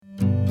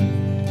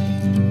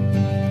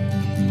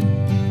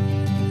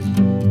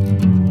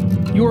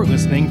You're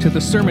listening to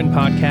the sermon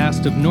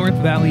podcast of North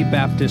Valley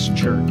Baptist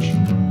Church.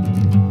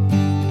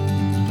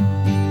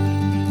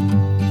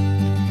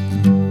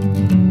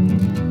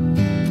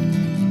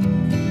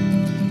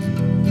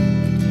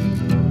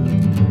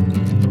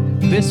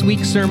 This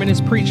week's sermon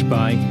is preached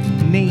by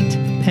Nate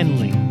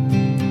Penley.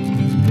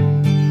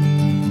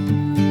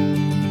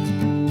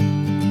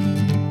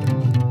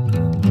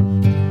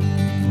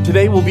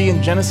 Today we'll be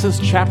in Genesis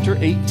chapter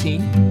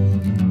 18.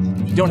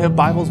 If you don't have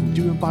Bibles, we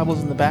do have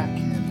Bibles in the back.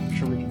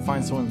 I'm sure we can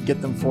find someone to get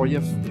them for you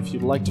if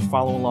you'd like to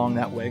follow along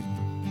that way.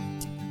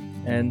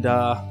 And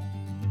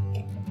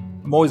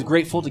I'm always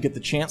grateful to get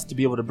the chance to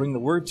be able to bring the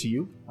word to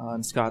you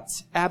in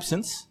Scott's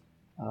absence.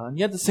 And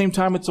yet at the same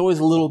time, it's always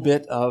a little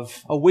bit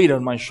of a weight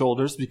on my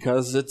shoulders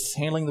because it's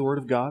handling the Word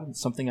of God. It's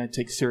something I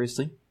take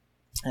seriously.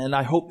 And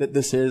I hope that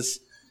this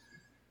is,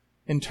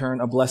 in turn,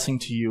 a blessing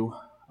to you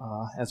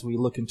as we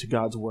look into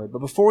God's Word. But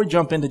before we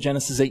jump into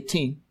Genesis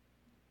 18,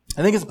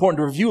 I think it's important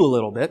to review a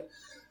little bit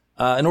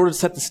in order to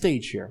set the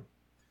stage here.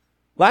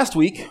 Last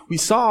week, we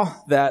saw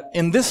that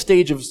in this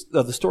stage of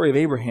the story of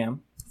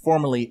Abraham,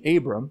 formerly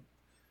Abram,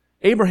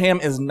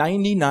 Abraham is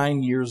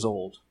 99 years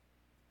old.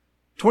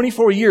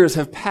 24 years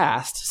have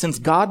passed since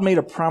God made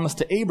a promise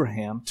to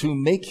Abraham to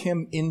make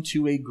him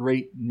into a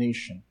great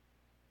nation.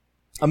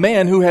 A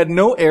man who had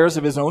no heirs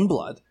of his own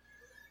blood.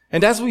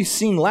 And as we've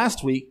seen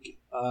last week,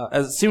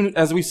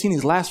 as we've seen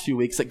these last few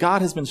weeks, that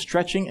God has been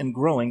stretching and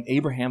growing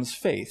Abraham's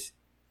faith.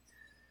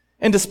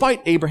 And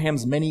despite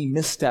Abraham's many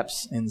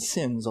missteps and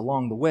sins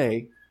along the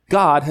way,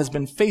 God has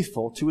been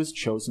faithful to his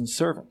chosen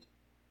servant.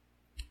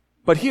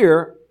 But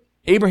here,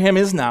 Abraham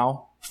is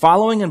now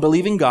following and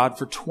believing God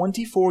for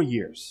 24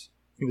 years.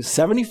 He was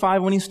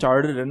 75 when he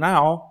started, and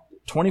now,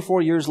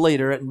 24 years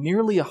later, at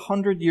nearly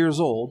 100 years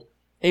old,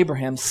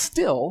 Abraham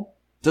still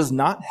does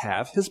not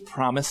have his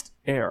promised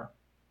heir.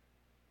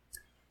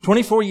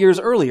 24 years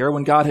earlier,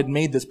 when God had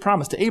made this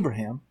promise to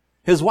Abraham,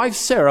 his wife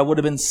Sarah would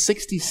have been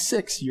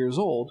 66 years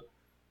old,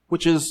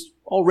 which is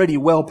already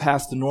well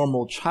past the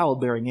normal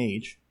childbearing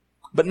age.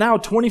 But now,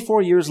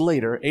 24 years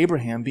later,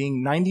 Abraham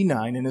being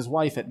 99 and his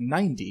wife at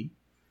 90,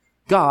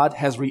 God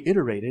has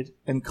reiterated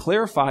and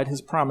clarified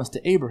his promise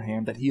to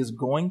Abraham that he is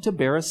going to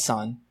bear a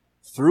son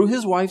through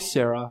his wife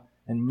Sarah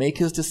and make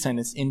his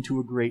descendants into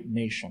a great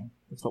nation.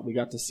 That's what we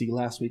got to see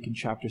last week in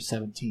chapter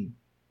 17.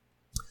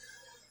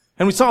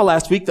 And we saw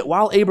last week that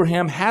while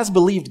Abraham has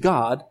believed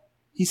God,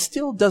 he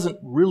still doesn't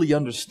really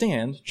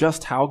understand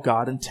just how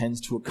God intends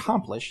to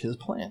accomplish his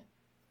plan.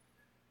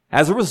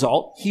 As a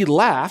result, he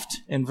laughed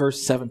in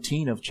verse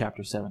 17 of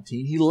chapter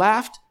 17. He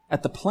laughed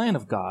at the plan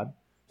of God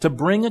to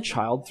bring a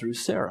child through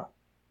Sarah.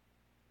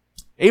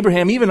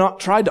 Abraham even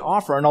tried to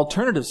offer an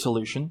alternative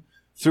solution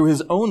through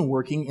his own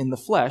working in the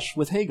flesh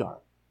with Hagar.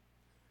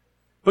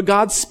 But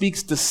God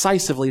speaks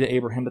decisively to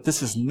Abraham that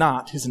this is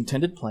not his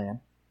intended plan.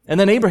 And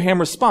then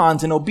Abraham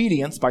responds in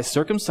obedience by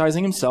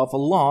circumcising himself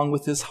along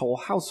with his whole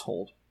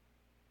household.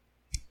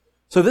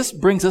 So this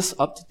brings us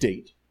up to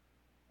date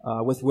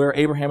with where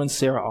Abraham and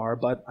Sarah are,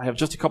 but I have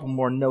just a couple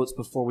more notes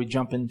before we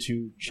jump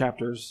into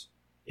chapters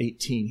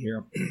 18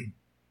 here.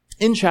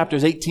 In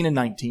chapters 18 and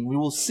 19, we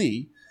will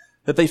see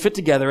that they fit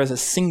together as a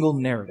single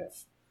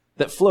narrative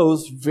that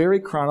flows very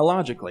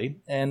chronologically,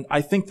 and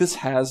I think this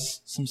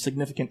has some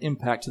significant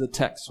impact to the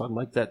text, so I'd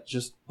like that,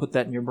 just put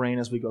that in your brain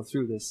as we go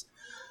through this.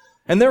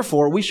 And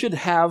therefore, we should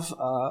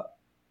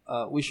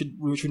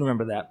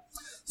remember that.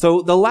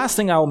 So the last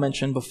thing I will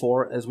mention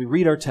before, as we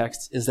read our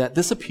text, is that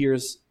this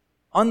appears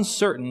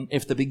uncertain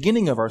if the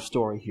beginning of our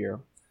story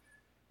here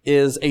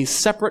is a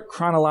separate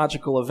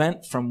chronological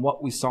event from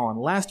what we saw in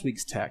last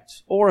week's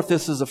text, or if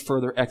this is a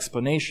further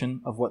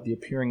explanation of what the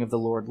appearing of the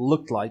Lord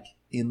looked like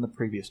in the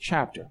previous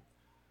chapter.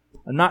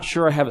 I'm not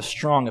sure I have a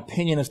strong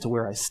opinion as to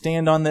where I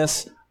stand on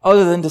this,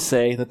 other than to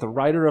say that the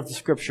writer of the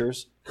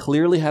Scriptures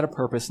clearly had a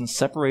purpose in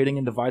separating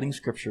and dividing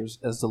Scriptures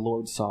as the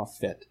Lord saw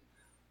fit.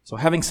 So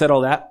having said all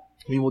that,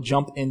 we will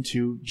jump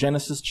into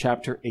Genesis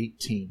chapter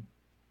 18.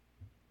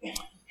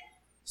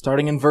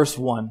 Starting in verse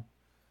 1.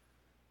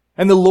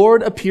 And the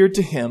Lord appeared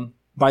to him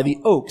by the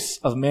oaks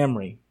of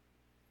Mamre,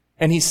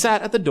 and he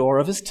sat at the door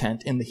of his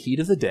tent in the heat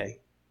of the day.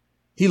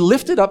 He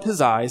lifted up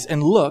his eyes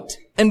and looked,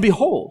 and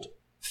behold,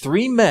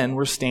 3 men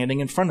were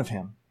standing in front of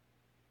him.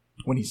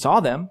 When he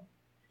saw them,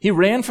 he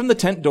ran from the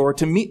tent door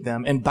to meet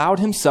them and bowed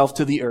himself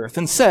to the earth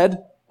and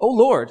said, O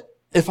Lord,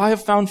 if I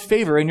have found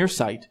favor in your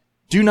sight,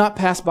 do not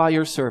pass by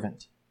your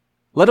servant.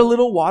 Let a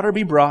little water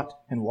be brought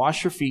and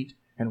wash your feet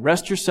and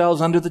rest yourselves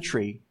under the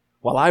tree,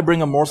 while I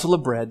bring a morsel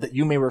of bread that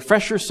you may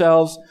refresh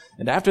yourselves,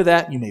 and after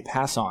that you may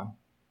pass on.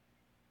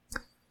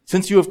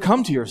 Since you have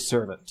come to your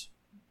servant.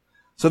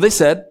 So they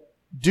said,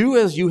 Do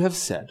as you have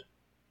said.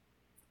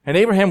 And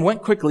Abraham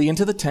went quickly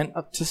into the tent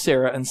up to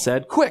Sarah and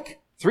said, Quick,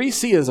 3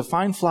 seahs of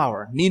fine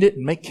flour, knead it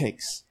and make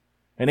cakes.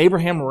 And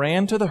Abraham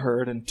ran to the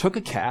herd and took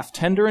a calf,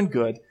 tender and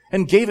good,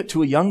 and gave it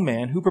to a young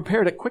man who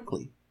prepared it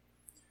quickly.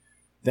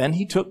 Then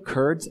he took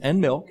curds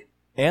and milk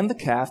and the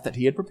calf that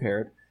he had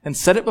prepared and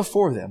set it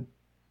before them.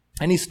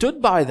 And he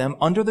stood by them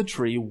under the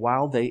tree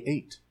while they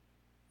ate.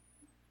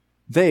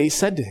 They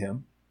said to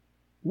him,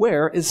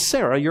 "Where is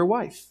Sarah, your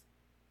wife?"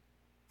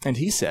 And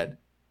he said,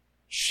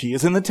 "She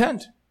is in the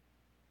tent."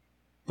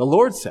 The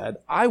Lord said,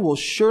 "I will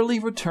surely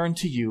return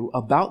to you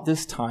about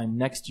this time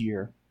next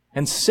year,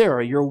 and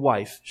Sarah, your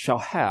wife, shall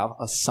have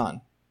a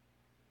son."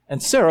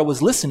 And Sarah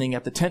was listening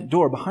at the tent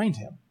door behind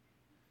him.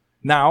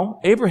 Now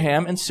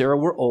Abraham and Sarah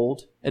were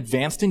old,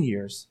 advanced in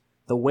years.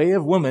 The way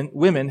of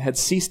women had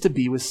ceased to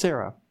be with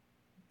Sarah.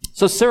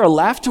 So Sarah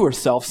laughed to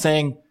herself,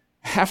 saying,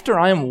 "After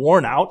I am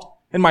worn out,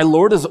 and my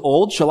Lord is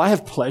old, shall I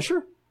have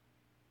pleasure?"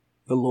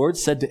 The Lord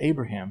said to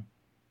Abraham,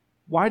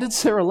 "Why did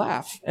Sarah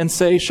laugh and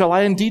say, 'Shall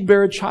I indeed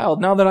bear a child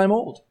now that I'm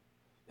old?'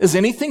 Is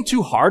anything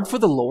too hard for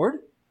the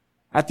Lord?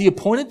 At the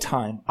appointed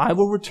time, I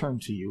will return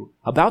to you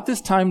about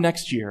this time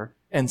next year,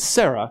 and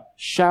Sarah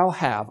shall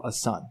have a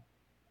son."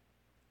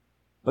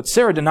 But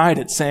Sarah denied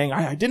it, saying,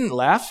 I didn't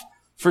laugh,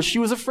 for she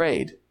was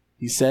afraid.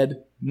 He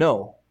said,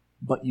 "No,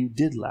 but you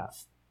did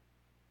laugh."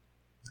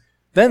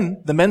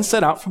 Then the men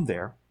set out from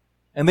there,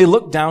 and they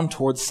looked down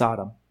towards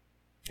Sodom.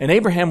 And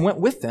Abraham went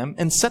with them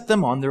and set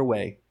them on their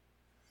way.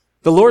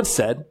 The Lord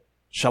said,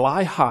 "Shall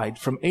I hide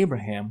from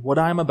Abraham what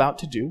I am about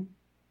to do?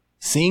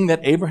 Seeing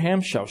that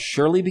Abraham shall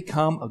surely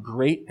become a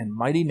great and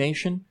mighty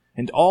nation,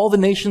 and all the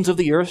nations of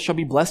the earth shall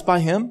be blessed by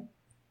him?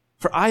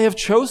 For I have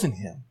chosen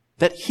him,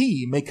 that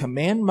he may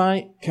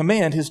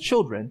command his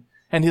children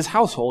and his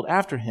household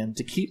after him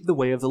to keep the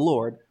way of the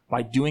Lord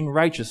by doing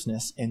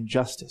righteousness and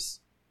justice,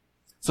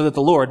 so that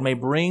the Lord may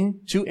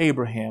bring to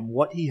Abraham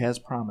what he has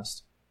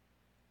promised."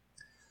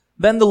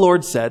 Then the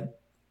Lord said,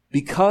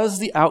 "Because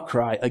the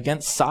outcry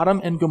against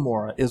Sodom and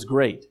Gomorrah is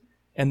great,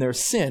 and their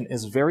sin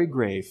is very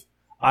grave,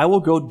 I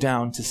will go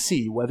down to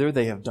see whether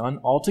they have done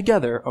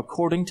altogether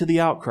according to the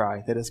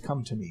outcry that has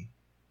come to me.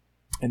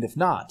 And if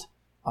not,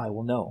 I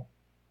will know."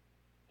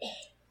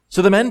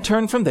 So the men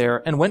turned from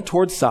there and went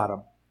toward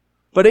Sodom.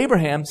 But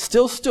Abraham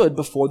still stood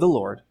before the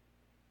Lord.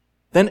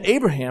 Then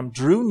Abraham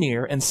drew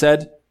near and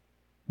said,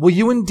 "Will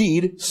you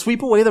indeed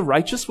sweep away the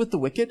righteous with the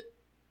wicked?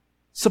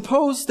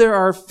 Suppose there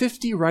are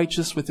 50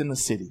 righteous within the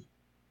city.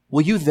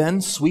 Will you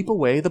then sweep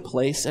away the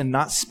place and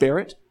not spare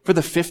it for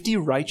the 50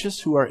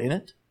 righteous who are in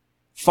it?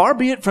 Far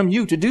be it from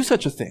you to do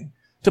such a thing,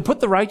 to put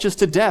the righteous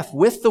to death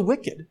with the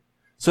wicked,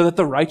 so that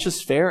the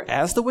righteous fare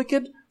as the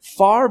wicked.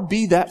 Far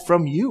be that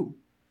from you.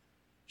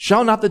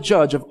 Shall not the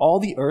judge of all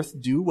the earth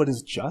do what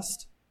is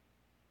just?"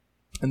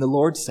 And the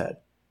Lord said,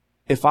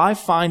 "If I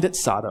find at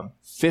Sodom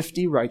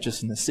 50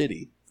 righteous in the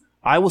city,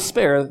 I will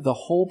spare the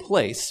whole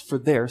place for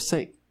their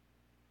sake."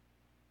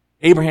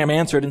 Abraham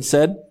answered and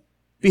said,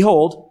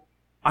 "Behold,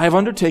 I have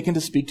undertaken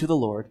to speak to the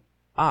Lord,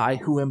 I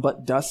who am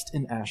but dust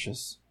and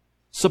ashes.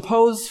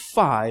 Suppose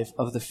 5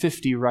 of the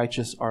 50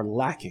 righteous are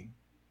lacking.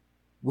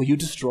 Will you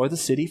destroy the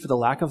city for the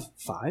lack of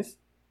 5?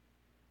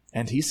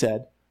 And he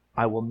said,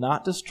 "I will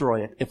not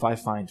destroy it if I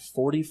find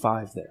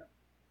 45 there."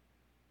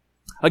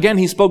 Again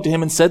he spoke to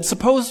him and said,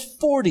 "Suppose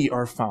 40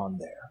 are found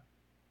there."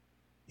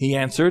 He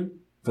answered,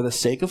 "For the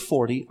sake of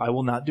 40, I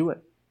will not do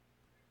it."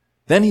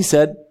 Then he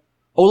said,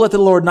 "Oh, let the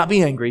Lord not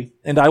be angry,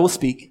 and I will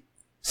speak.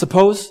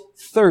 Suppose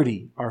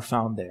 30 are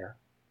found there."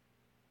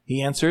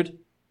 He answered,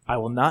 "I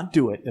will not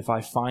do it if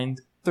I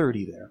find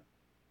 30 there."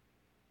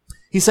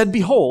 He said,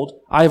 "Behold,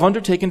 I have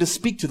undertaken to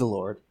speak to the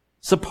Lord.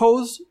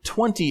 Suppose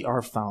 20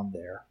 are found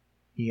there."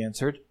 He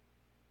answered,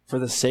 "For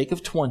the sake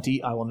of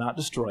 20, I will not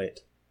destroy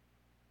it."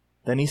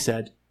 Then he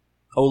said,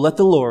 "Oh, let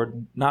the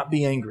Lord not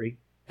be angry,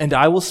 and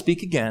I will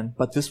speak again,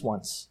 but this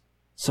once.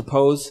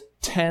 Suppose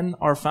 10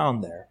 are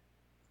found there."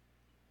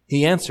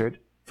 He answered,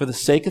 "For the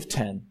sake of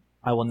 10,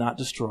 I will not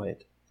destroy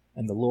it."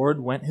 And the Lord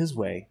went his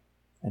way,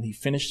 and he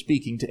finished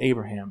speaking to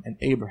Abraham, and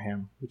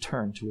Abraham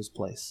returned to his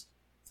place.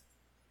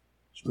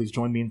 Please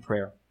join me in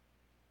prayer.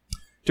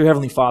 Dear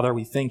Heavenly Father,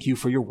 we thank you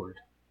for your word.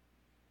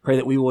 Pray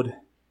that we would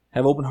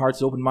have open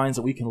hearts, open minds,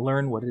 that we can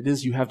learn what it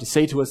is you have to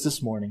say to us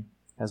this morning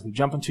as we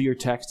jump into your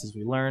text, as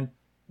we learn,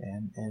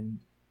 and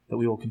that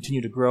we will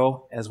continue to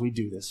grow as we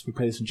do this. We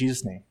pray this in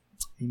Jesus' name.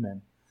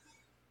 Amen.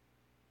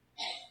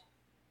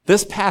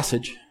 This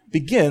passage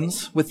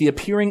begins with the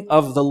appearing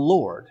of the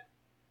Lord.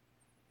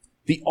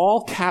 The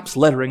all caps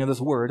lettering of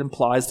this word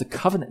implies the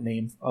covenant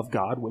name of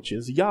God, which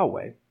is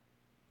Yahweh.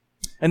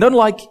 And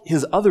unlike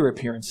his other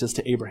appearances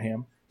to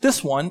Abraham,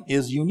 this one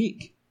is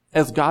unique,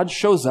 as God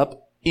shows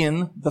up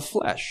in the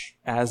flesh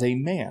as a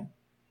man.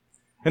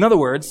 In other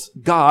words,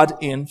 God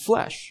in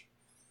flesh.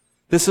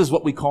 This is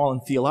what we call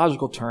in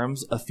theological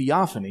terms a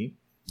theophany,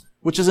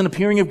 which is an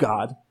appearing of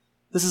God.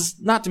 This is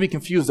not to be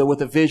confused, though,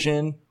 with a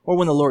vision or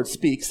when the Lord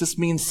speaks. This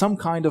means some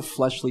kind of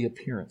fleshly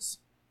appearance.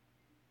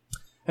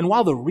 And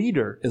while the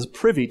reader is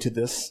privy to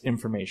this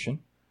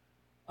information,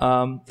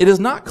 it is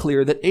not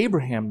clear that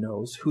Abraham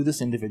knows who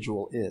this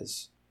individual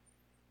is.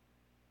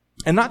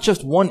 And not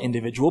just one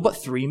individual, but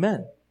 3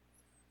 men.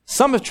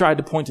 Some have tried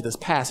to point to this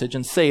passage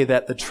and say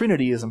that the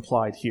Trinity is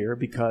implied here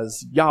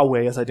because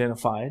Yahweh is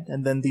identified,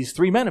 and then these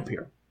 3 men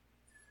appear.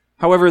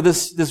 However,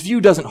 this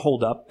view doesn't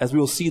hold up, as we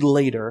will see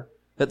later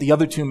that the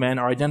other 2 men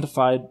that are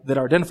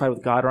identified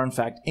with God are in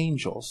fact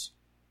angels.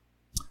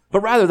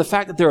 but rather the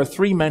fact that there are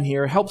three men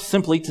here helps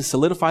simply to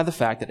solidify the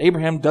fact that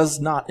Abraham does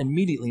not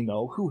immediately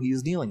know who he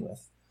is dealing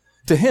with.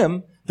 To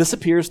him, this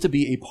appears to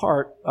be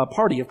a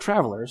party of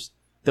travelers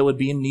that would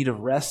be in need of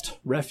rest,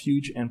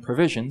 refuge, and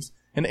provisions,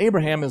 and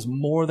Abraham is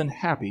more than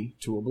happy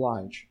to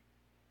oblige.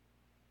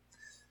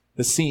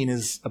 The scene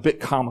is a bit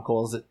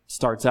comical as it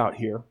starts out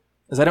here,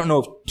 as I don't know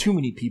of too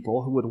many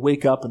people who would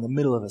wake up in the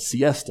middle of a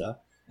siesta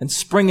and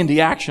spring into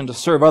action to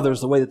serve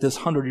others the way that this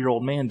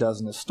 100-year-old man does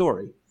in this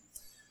story.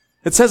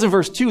 It says in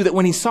verse 2 that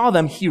when he saw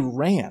them, he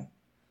ran.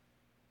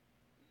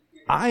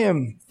 I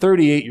am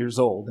 38 years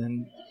old,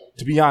 and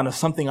to be honest,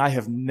 something I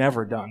have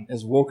never done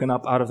is woken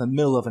up out of the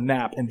middle of a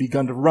nap and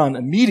begun to run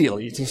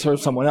immediately to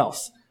serve someone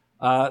else.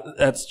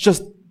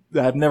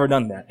 I've never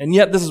done that. And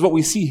yet this is what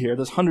we see here.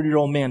 This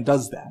 100-year-old man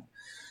does that.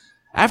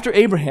 After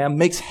Abraham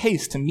makes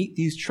haste to meet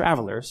these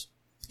travelers,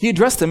 he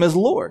addressed them as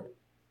Lord.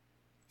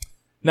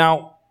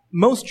 Now,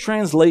 most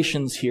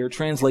translations here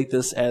translate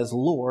this as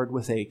Lord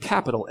with a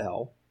capital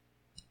L.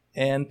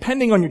 And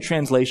depending on your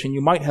translation, you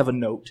might have a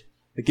note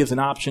that gives an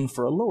option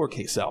for a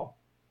lowercase l,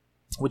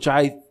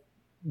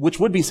 which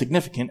would be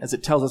significant as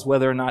it tells us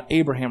whether or not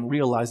Abraham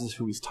realizes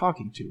who he's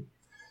talking to.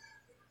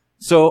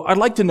 So I'd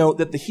like to note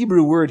that the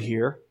Hebrew word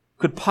here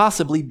could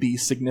possibly be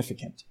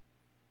significant.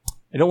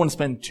 I don't want to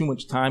spend too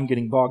much time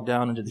getting bogged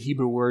down into the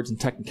Hebrew words and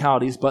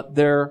technicalities, but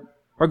there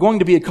are going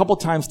to be a couple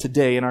times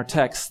today in our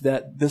text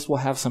that this will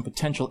have some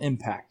potential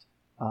impact.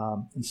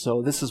 And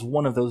so this is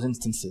one of those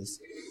instances.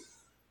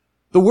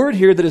 The word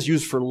here that is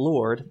used for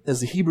Lord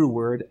is the Hebrew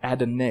word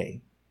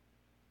Adonai.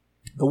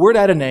 The word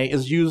Adonai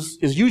is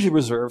usually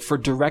reserved for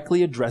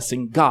directly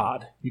addressing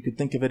God. You could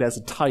think of it as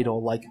a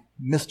title like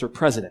Mr.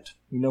 President.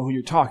 You know who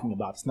you're talking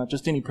about. It's not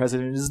just any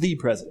president, it is the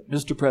president,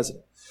 Mr.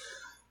 President.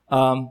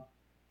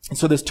 And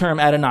so this term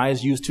Adonai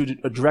is used to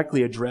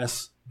directly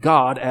address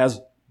God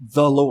as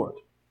the Lord.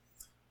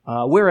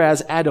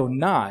 Whereas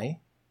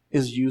Adonai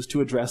is used to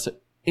address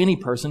any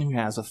person who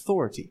has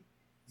authority.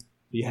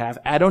 You have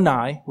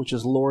Adonai, which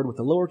is Lord with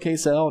a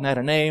lowercase l, and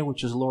Adonai,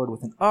 which is Lord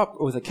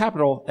with a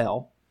capital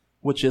L,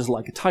 which is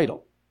like a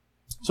title.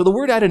 So the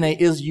word Adonai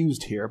is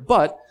used here,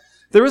 but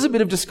there is a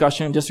bit of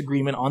discussion and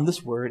disagreement on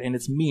this word and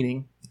its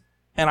meaning,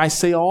 and I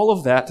say all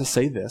of that to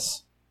say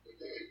this.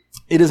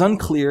 It is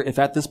unclear if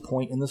at this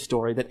point in the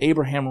story that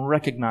Abraham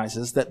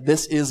recognizes that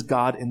this is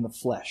God in the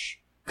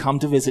flesh, come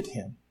to visit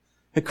him.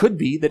 It could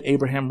be that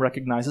Abraham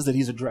recognizes that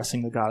he's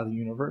addressing the God of the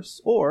universe,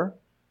 or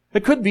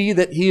it could be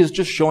that he is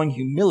just showing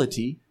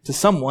humility to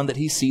someone that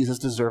he sees as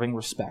deserving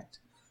respect.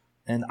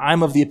 And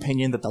I'm of the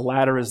opinion that the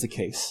latter is the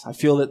case. I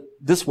feel that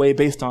this way,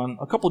 based on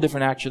a couple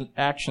different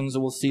actions that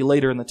we'll see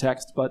later in the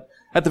text, but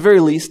at the very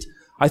least,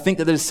 I think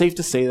that it is safe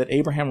to say that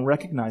Abraham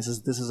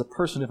recognizes this is a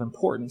person of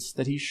importance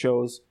that he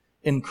shows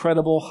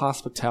incredible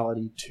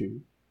hospitality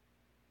to.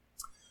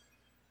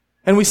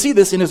 And we see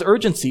this in his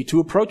urgency to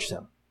approach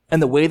them,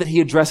 and the way that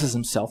he addresses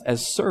himself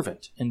as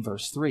servant in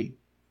verse 3.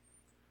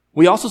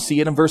 We also see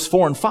it in verse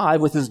 4 and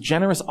 5 with his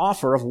generous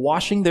offer of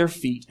washing their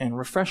feet and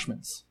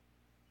refreshments.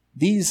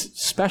 These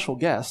special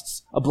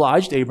guests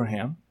obliged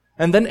Abraham,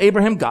 and then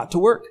Abraham got to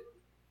work.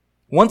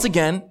 Once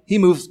again, he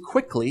moves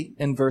quickly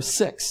in verse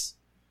 6,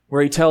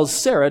 where he tells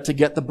Sarah to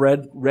get the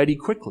bread ready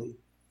quickly.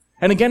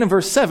 And again in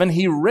verse 7,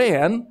 he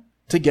ran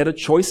to get a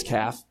choice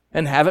calf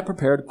and have it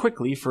prepared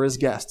quickly for his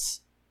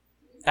guests.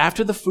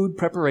 After the food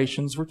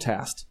preparations were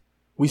tasked,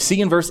 we see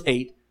in verse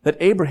 8 that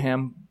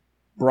Abraham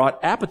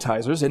brought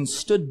appetizers and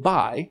stood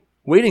by,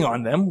 waiting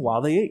on them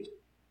while they ate.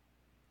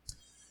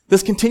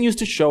 This continues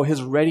to show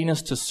his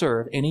readiness to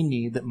serve any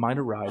need that might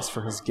arise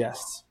for his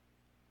guests.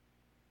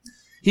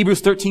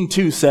 Hebrews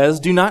 13:2 says,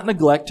 "Do not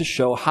neglect to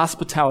show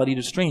hospitality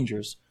to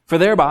strangers, for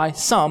thereby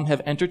some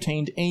have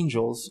entertained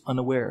angels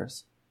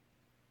unawares."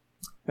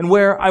 And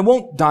where I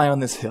won't die on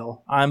this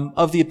hill, I'm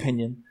of the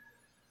opinion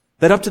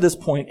that up to this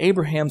point,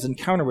 Abraham's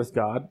encounter with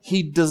God,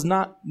 he does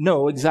not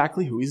know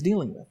exactly who he's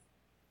dealing with.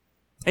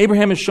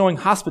 Abraham is showing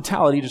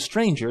hospitality to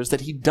strangers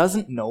that he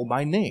doesn't know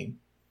by name.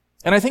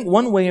 And I think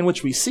one way in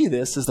which we see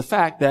this is the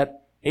fact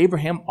that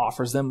Abraham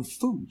offers them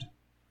food.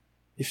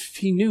 If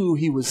he knew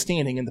he was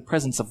standing in the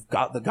presence of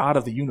God, the God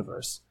of the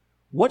universe,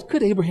 what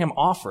could Abraham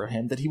offer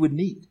him that he would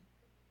need?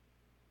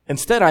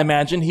 Instead, I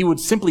imagine he would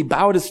simply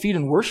bow at his feet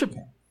and worship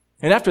him.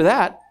 And after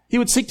that, he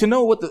would seek to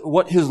know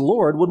what his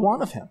Lord would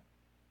want of him.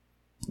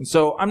 And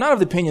so I'm not of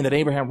the opinion that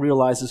Abraham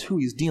realizes who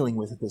he's dealing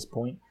with at this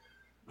point.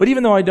 But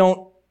even though I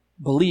don't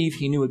believe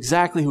he knew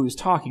exactly who he was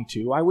talking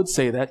to, I would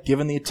say that,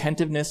 given the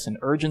attentiveness and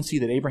urgency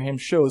that Abraham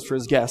shows for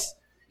his guests,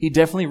 he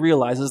definitely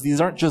realizes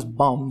these aren't just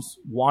bums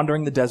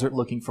wandering the desert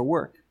looking for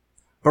work,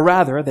 but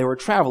rather they were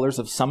travelers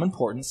of some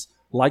importance,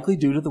 likely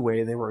due to the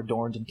way they were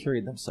adorned and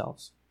carried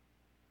themselves.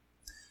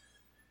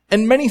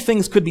 And many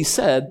things could be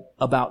said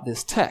about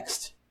this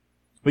text.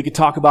 We could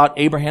talk about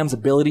Abraham's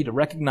ability to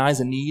recognize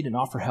a need and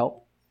offer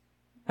help.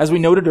 As we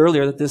noted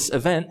earlier, that this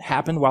event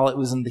happened while it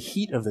was in the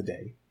heat of the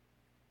day.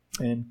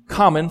 And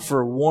common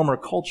for warmer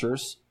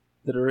cultures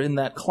that are in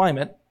that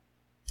climate,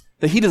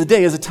 the heat of the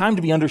day is a time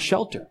to be under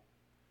shelter.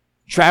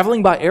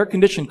 Traveling by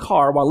air-conditioned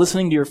car while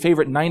listening to your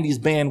favorite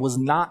 90s band was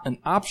not an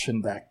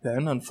option back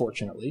then,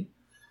 unfortunately.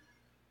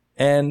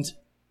 And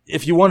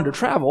if you wanted to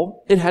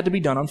travel, it had to be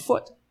done on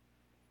foot.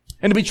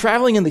 And to be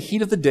traveling in the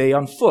heat of the day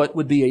on foot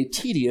would be a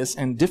tedious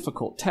and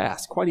difficult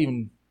task, quite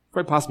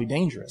possibly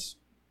dangerous.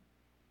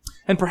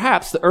 And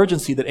perhaps the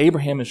urgency that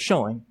Abraham is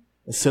showing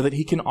is so that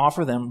he can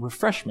offer them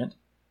refreshment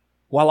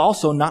while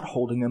also not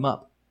holding them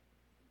up.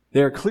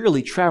 They are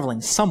clearly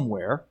traveling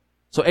somewhere,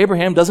 so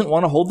Abraham doesn't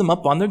want to hold them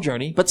up on their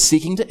journey, but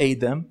seeking to aid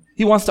them.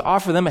 He wants to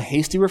offer them a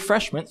hasty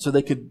refreshment so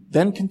they could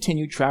then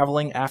continue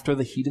traveling after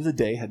the heat of the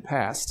day had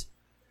passed.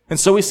 And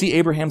so we see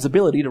Abraham's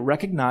ability to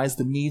recognize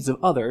the needs of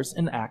others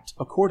and act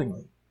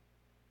accordingly.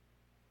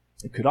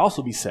 It could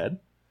also be said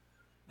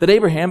that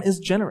Abraham is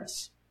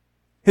generous.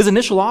 His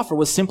initial offer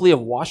was simply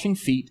of washing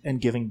feet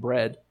and giving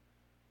bread.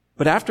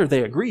 But after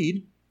they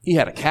agreed, he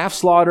had a calf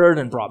slaughtered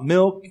and brought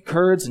milk,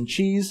 curds, and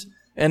cheese,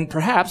 and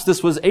perhaps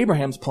this was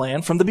Abraham's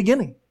plan from the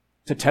beginning,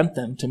 to tempt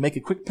them to make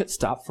a quick pit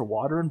stop for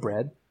water and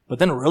bread, but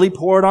then really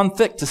pour it on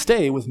thick to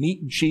stay with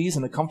meat and cheese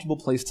and a comfortable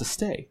place to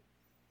stay.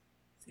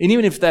 And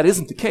even if that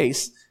isn't the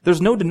case,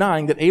 there's no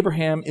denying that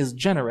Abraham is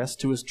generous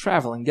to his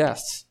traveling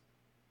guests.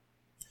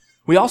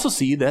 We also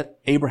see that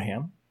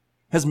Abraham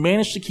has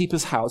managed to keep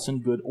his house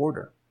in good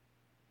order.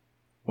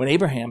 When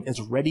Abraham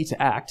is ready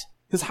to act,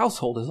 his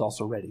household is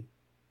also ready.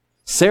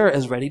 Sarah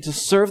is ready to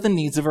serve the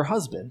needs of her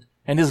husband,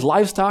 and his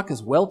livestock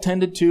is well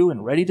tended to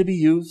and ready to be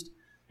used,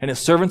 and his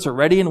servants are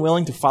ready and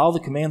willing to follow the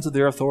commands of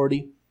their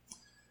authority.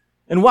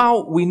 And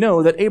while we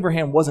know that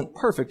Abraham wasn't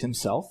perfect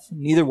himself,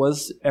 neither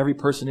was every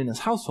person in his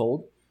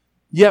household,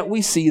 yet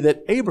we see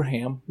that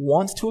Abraham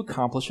wants to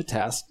accomplish a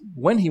task.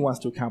 When he wants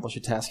to accomplish a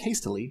task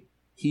hastily,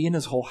 he and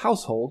his whole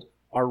household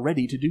are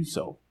ready to do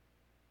so.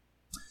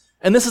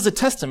 And this is a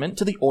testament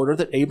to the order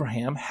that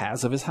Abraham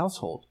has of his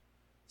household,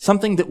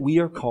 something that we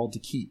are called to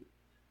keep.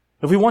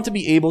 If we want to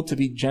be able to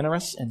be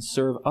generous and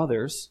serve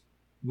others,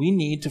 we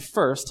need to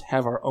first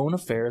have our own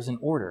affairs in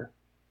order.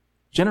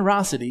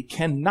 Generosity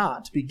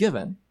cannot be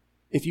given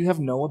if you have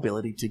no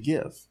ability to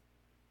give.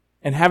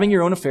 And having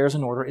your own affairs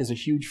in order is a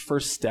huge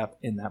first step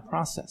in that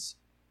process.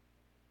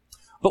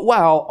 But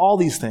while all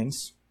these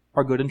things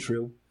are good and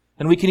true,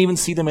 and we can even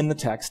see them in the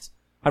text,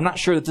 I'm not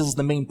sure that this is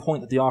the main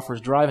point that the author is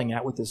driving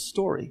at with this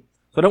story.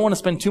 So I don't want to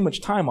spend too much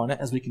time on it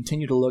as we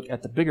continue to look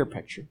at the bigger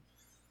picture.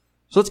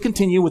 So let's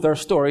continue with our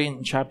story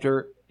in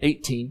chapter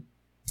 18,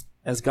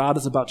 as God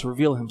is about to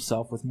reveal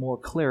himself with more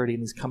clarity in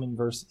these coming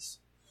verses.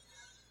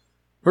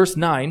 Verse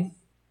 9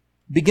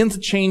 begins a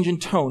change in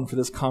tone for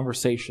this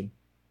conversation.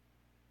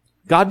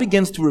 God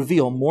begins to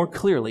reveal more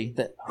clearly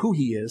that who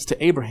he is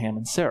to Abraham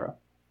and Sarah.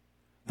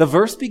 The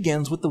verse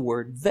begins with the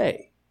word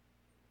they.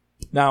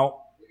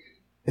 Now,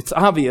 it's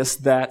obvious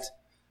that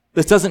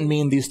this doesn't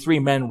mean these three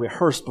men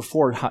rehearsed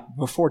before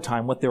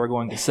time what they were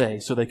going to say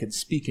so they could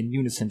speak in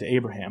unison to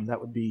Abraham.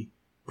 That would be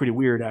pretty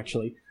weird,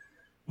 actually.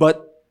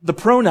 But the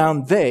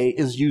pronoun they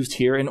is used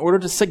here in order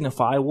to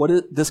signify what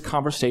this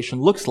conversation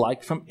looks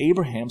like from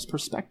Abraham's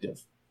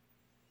perspective.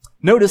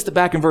 Notice that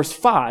back in verse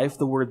 5,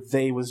 the word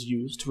they was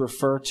used to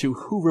refer to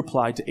who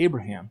replied to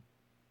Abraham.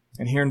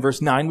 And here in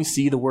verse 9, we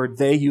see the word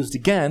they used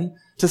again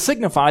to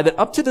signify that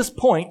up to this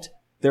point,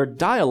 their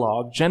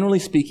dialogue, generally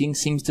speaking,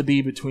 seems to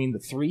be between the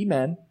three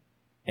men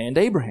and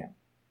Abraham.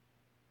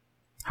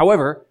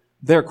 However,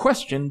 their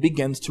question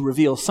begins to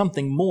reveal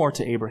something more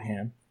to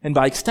Abraham, and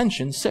by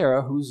extension,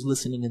 Sarah, who's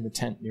listening in the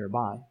tent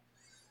nearby.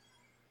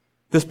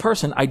 This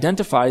person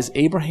identifies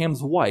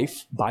Abraham's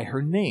wife by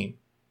her name.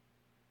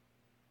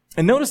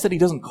 And notice that he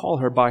doesn't call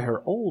her by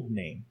her old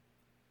name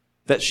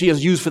that she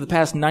has used for the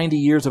past 90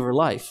 years of her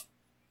life.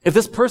 If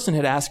this person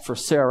had asked for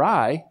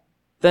Sarai,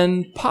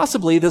 then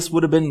possibly this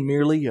would have been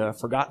merely a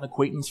forgotten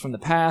acquaintance from the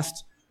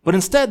past. But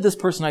instead, this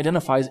person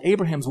identifies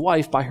Abraham's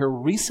wife by her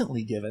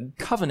recently given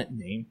covenant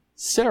name,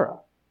 Sarah.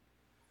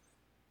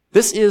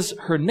 This is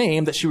her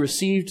name that she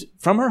received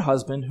from her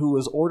husband, who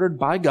was ordered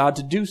by God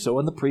to do so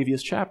in the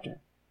previous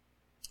chapter.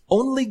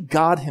 Only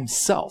God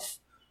himself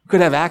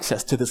could have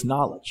access to this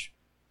knowledge.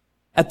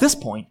 At this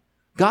point,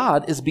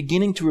 God is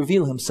beginning to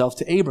reveal himself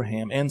to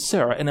Abraham and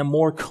Sarah in a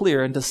more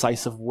clear and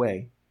decisive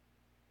way.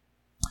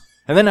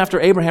 And then after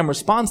Abraham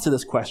responds to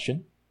this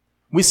question,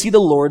 we see the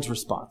Lord's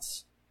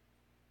response.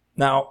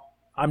 Now,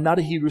 I'm not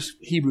a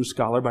Hebrew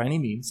scholar by any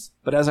means,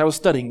 but as I was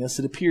studying this,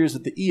 it appears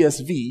that the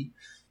ESV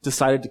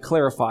decided to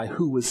clarify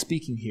who was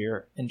speaking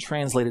here and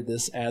translated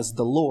this as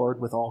the Lord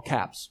with all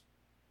caps.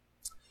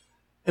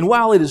 And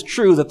while it is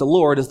true that the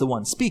Lord is the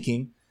one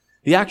speaking,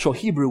 the actual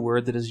Hebrew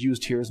word that is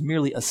used here is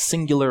merely a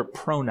singular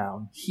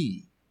pronoun,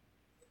 he.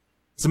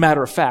 As a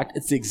matter of fact,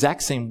 it's the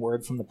exact same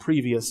word from the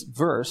previous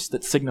verse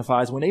that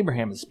signifies when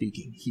Abraham is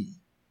speaking, he.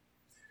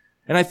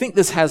 And I think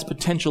this has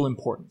potential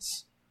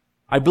importance.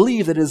 I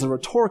believe that it is a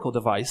rhetorical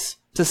device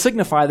to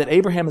signify that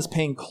Abraham is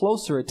paying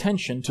closer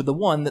attention to the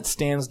one that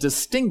stands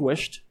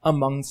distinguished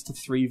amongst the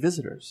three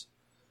visitors.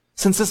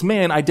 Since this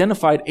man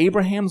identified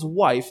Abraham's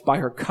wife by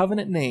her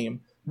covenant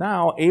name,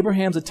 now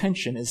Abraham's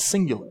attention is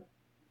singular.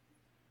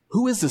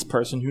 Who is this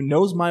person who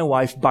knows my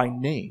wife by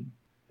name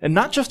And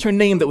not just her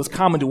name that was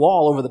common to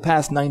all over the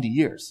past 90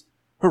 years.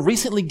 Her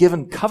recently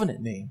given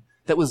covenant name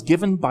that was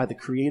given by the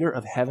Creator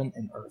of heaven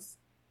and earth.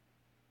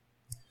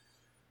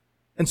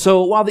 And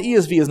so while the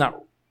ESV is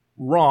not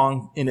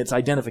wrong in its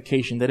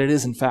identification that it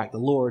is in fact the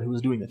Lord who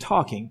is doing the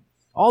talking,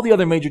 all the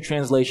other major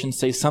translations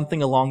say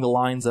something along the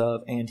lines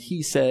of, and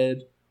he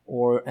said,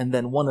 or, and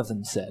then one of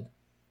them said.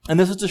 And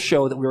this is to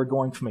show that we are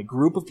going from a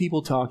group of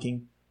people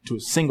talking to a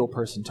single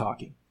person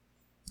talking.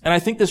 And I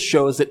think this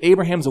shows that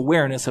Abraham's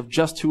awareness of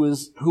just who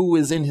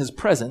is in his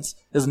presence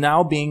is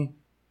now being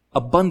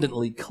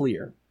abundantly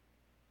clear.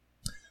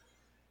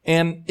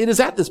 And it is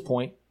at this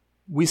point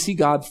we see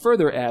God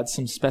further add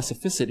some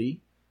specificity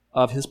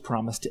of his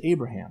promise to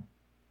Abraham.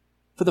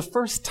 For the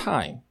first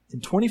time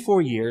in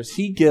 24 years,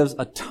 he gives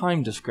a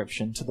time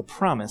description to the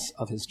promise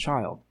of his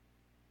child.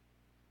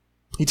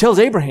 He tells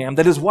Abraham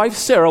that his wife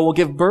Sarah will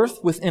give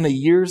birth within a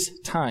year's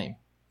time.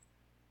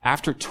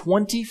 After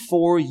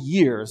 24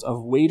 years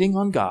of waiting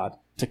on God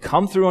to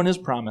come through on his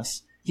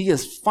promise, he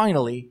is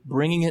finally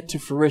bringing it to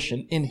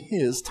fruition in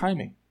his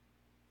timing.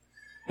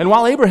 And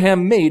while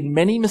Abraham made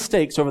many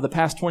mistakes over the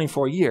past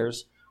 24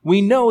 years,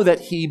 we know that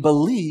he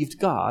believed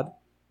God,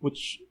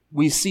 which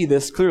we see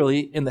this clearly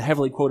in the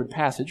heavily quoted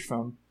passage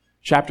from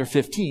chapter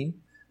 15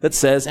 that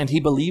says, and he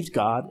believed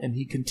God and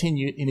he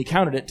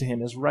counted it to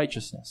him as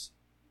righteousness.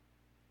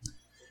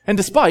 And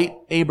despite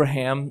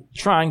Abraham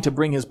trying to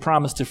bring his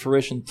promise to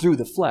fruition through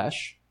the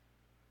flesh,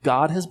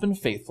 God has been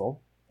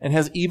faithful and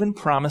has even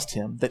promised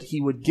him that he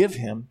would give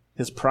him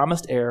his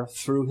promised heir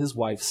through his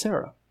wife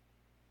Sarah.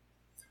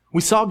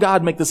 We saw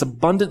God make this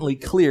abundantly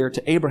clear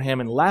to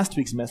Abraham in last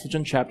week's message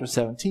in chapter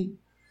 17.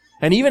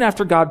 And even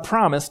after God's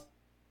promise,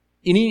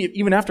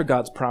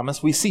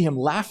 we see him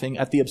laughing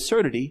at the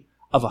absurdity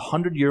of a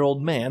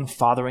 100-year-old man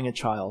fathering a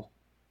child.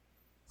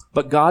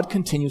 But God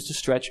continues to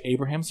stretch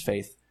Abraham's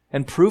faith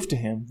and prove to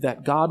him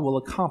that God will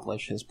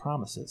accomplish his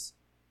promises.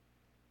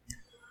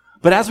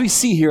 But as we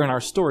see here in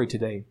our story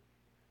today,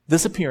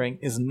 this appearing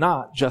is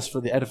not just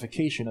for the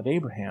edification of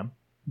Abraham,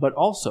 but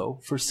also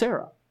for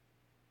Sarah.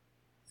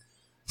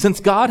 Since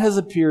God has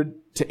appeared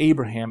to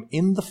Abraham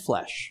in the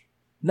flesh,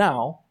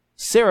 now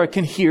Sarah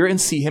can hear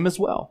and see him as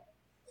well.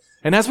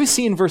 And as we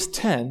see in verse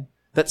 10,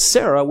 that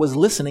Sarah was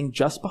listening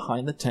just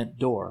behind the tent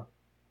door.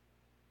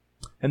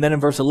 And then in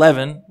verse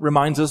 11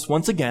 reminds us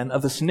once again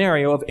of the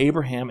scenario of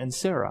Abraham and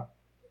Sarah.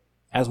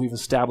 As we've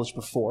established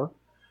before,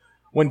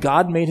 when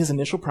God made his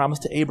initial promise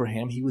to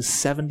Abraham, he was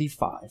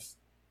 75,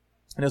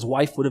 and his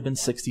wife would have been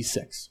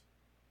 66.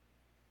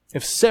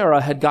 If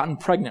Sarah had gotten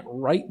pregnant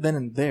right then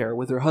and there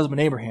with her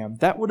husband Abraham,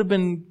 that would have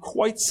been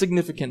quite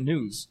significant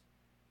news.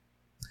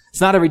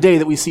 It's not every day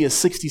that we see a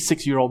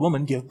 66-year-old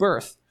woman give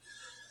birth.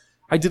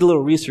 I did a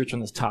little research on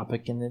this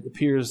topic, and it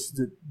appears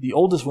that the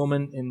oldest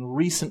woman in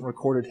recent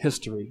recorded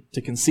history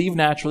to conceive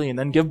naturally and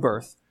then give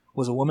birth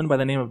was a woman by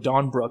the name of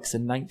Dawn Brooks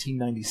in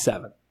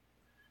 1997.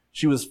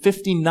 She was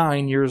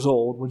 59 years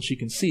old when she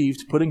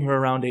conceived, putting her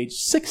around age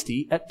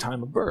 60 at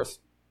time of birth.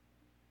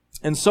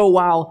 And so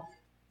while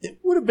it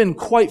would have been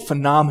quite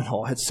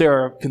phenomenal had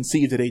Sarah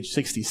conceived at age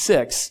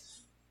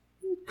 66,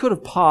 it could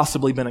have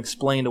possibly been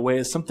explained away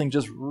as something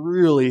just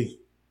really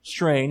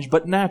strange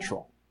but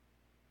natural.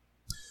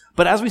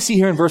 But as we see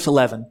here in verse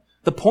 11,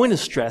 the point is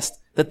stressed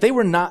that they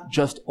were not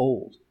just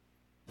old.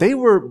 They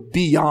were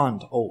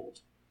beyond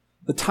old.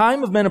 The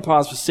time of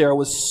menopause for Sarah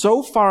was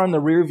so far in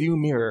the rearview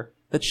mirror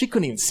that she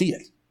couldn't even see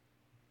it.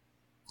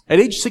 At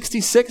age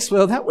 66,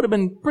 well, that would have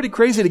been pretty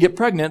crazy to get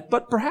pregnant,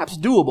 but perhaps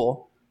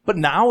doable. But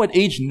now at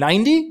age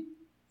 90?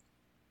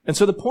 And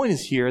so the point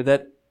is here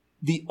that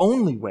the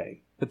only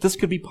way that this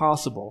could be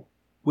possible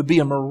would be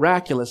a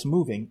miraculous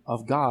moving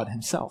of God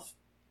himself.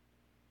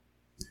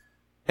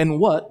 And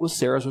what was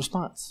Sarah's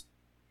response?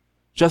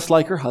 Just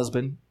like her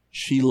husband,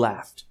 she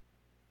laughed.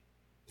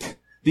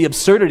 The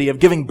absurdity of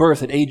giving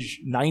birth at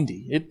age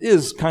 90, it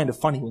is kind of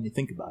funny when you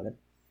think about it.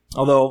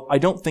 Although I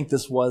don't think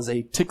this was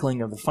a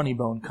tickling of the funny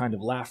bone kind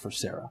of laugh for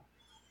Sarah.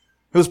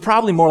 It was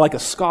probably more like a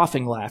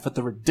scoffing laugh at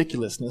the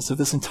ridiculousness of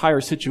this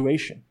entire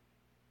situation.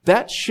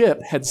 That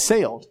ship had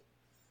sailed.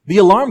 The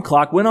alarm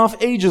clock went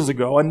off ages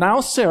ago, and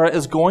now Sarah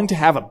is going to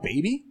have a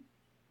baby?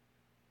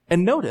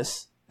 And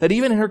notice that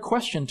even in her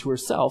question to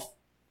herself,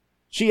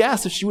 she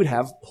asked if she would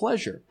have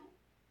pleasure.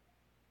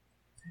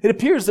 It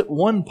appears that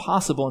one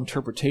possible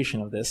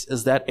interpretation of this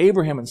is that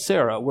Abraham and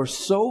Sarah were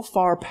so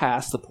far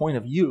past the point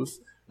of youth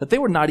that they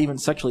were not even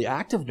sexually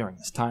active during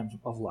this time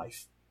of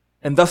life.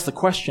 And thus the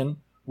question,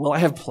 will I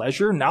have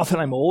pleasure now that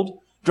I'm old,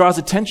 draws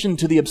attention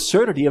to the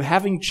absurdity of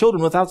having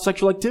children without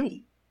sexual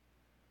activity.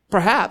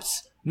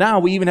 Perhaps now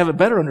we even have a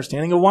better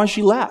understanding of why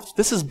she laughed.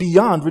 This is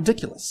beyond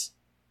ridiculous.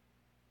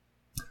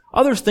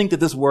 Others think that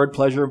this word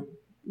pleasure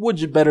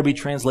would better be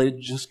translated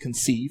just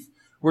conceive,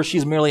 where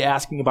she's merely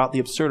asking about the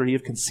absurdity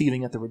of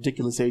conceiving at the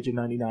ridiculous age of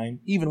 99,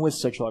 even with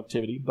sexual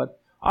activity. But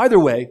either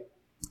way,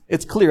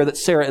 it's clear that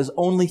Sarah is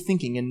only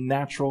thinking in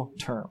natural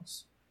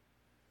terms.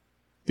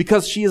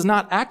 Because she is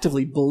not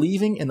actively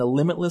believing in the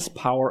limitless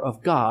power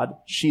of God,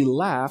 she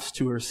laughs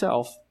to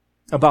herself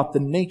about the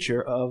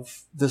nature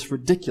of this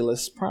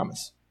ridiculous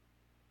promise.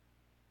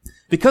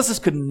 Because this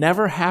could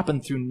never happen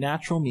through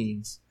natural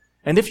means,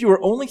 and if you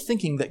are only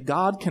thinking that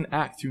God can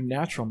act through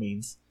natural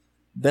means,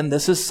 then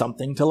this is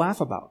something to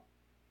laugh about.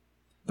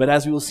 But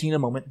as we will see in a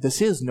moment,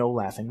 this is no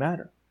laughing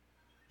matter.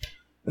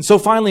 And so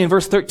finally in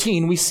verse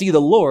 13, we see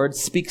the Lord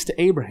speaks to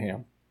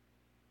Abraham.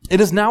 It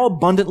is now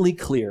abundantly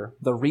clear,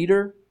 the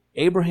reader,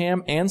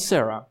 Abraham, and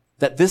Sarah,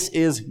 that this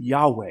is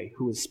Yahweh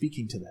who is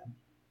speaking to them.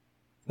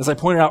 As I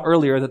pointed out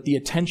earlier, that the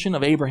attention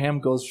of Abraham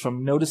goes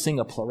from noticing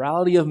a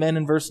plurality of men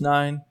in verse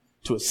 9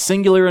 to a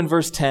singular in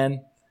verse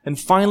 10, and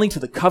finally to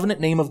the covenant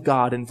name of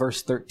God in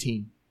verse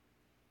 13.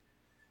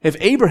 If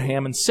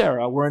Abraham and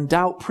Sarah were in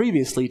doubt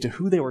previously to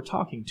who they were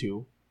talking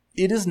to,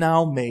 it is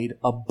now made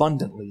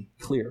abundantly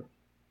clear.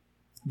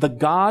 The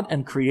God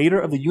and creator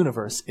of the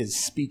universe is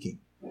speaking.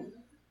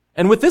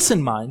 And with this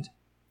in mind,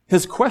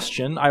 his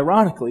question,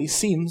 ironically,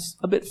 seems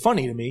a bit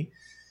funny to me.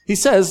 He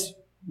says,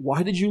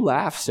 "Why did you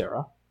laugh,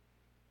 Sarah?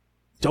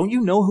 Don't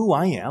you know who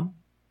I am?"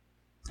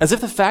 As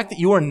if the fact that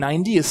you are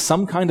 90 is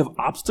some kind of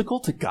obstacle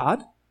to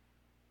God.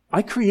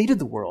 I created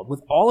the world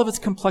with all of its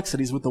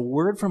complexities with the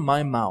word from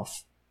my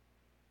mouth.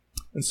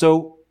 And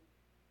so,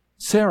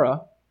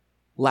 Sarah,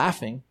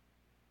 laughing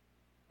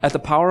at the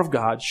power of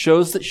God,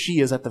 shows that she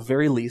is at the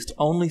very least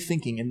only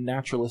thinking in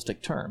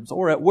naturalistic terms,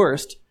 or at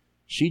worst,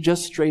 she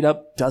just straight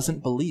up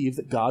doesn't believe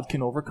that God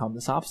can overcome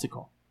this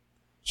obstacle.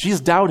 She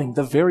is doubting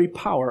the very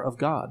power of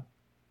God.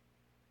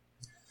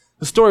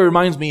 The story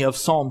reminds me of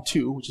Psalm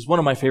 2, which is one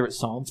of my favorite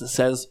psalms. It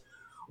says,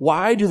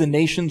 "Why do the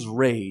nations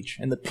rage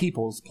and the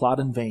peoples plot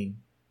in vain?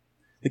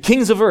 The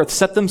kings of earth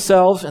set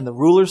themselves and the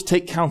rulers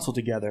take counsel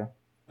together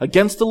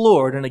against the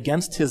Lord and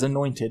against his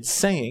anointed,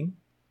 saying,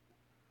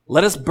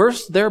 let us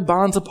burst their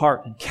bonds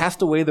apart and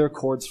cast away their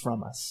cords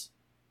from us.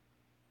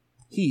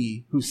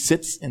 He who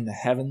sits in the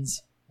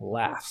heavens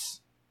laughs."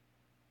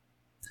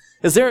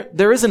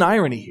 There is an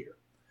irony here.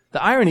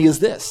 The irony is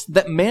this,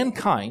 that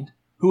mankind,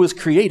 who was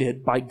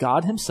created by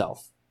God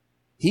himself,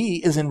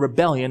 he is in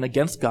rebellion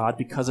against God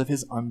because of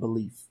his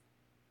unbelief.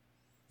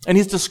 And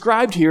he's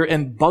described here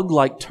in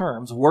bug-like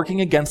terms, working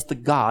against the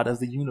God of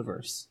the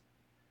universe.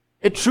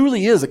 It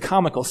truly is a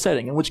comical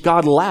setting in which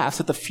God laughs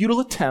at the futile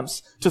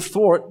attempts to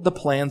thwart the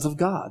plans of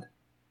God.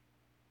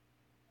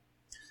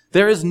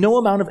 There is no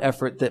amount of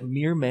effort that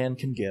mere man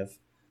can give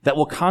that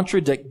will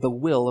contradict the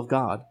will of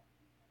God.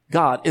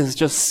 God is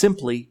just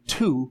simply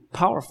too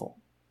powerful.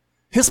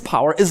 His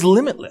power is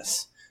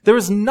limitless. There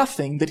is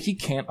nothing that he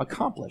can't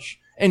accomplish.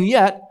 And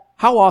yet,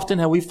 how often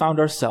have we found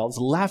ourselves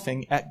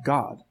laughing at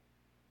God?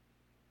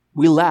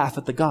 We laugh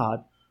at the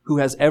God who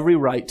has every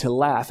right to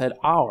laugh at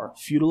our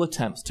futile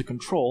attempts to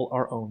control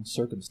our own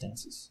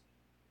circumstances.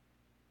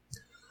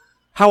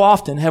 How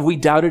often have we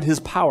doubted his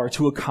power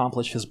to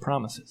accomplish his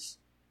promises?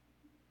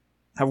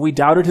 Have we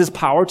doubted his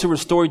power to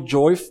restore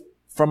joy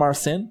from our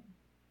sin?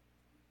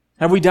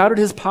 Have we doubted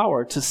his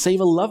power to save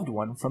a loved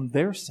one from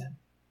their sin?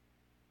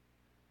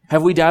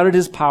 Have we doubted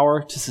his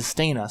power to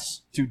sustain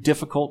us through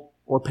difficult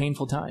or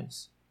painful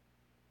times?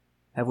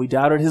 Have we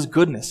doubted his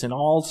goodness in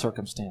all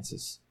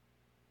circumstances?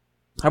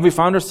 Have we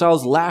found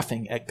ourselves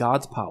laughing at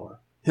God's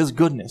power, his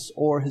goodness,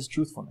 or his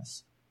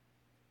truthfulness?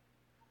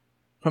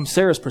 From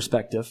Sarah's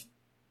perspective,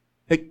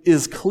 it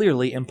is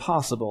clearly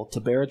impossible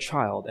to bear a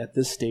child at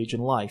this stage in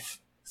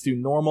life through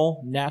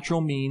normal, natural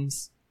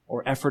means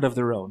or effort of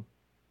their own.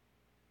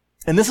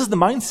 And this is the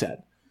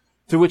mindset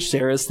through which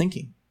Sarah is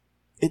thinking.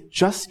 It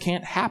just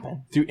can't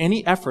happen through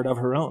any effort of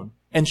her own,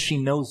 and she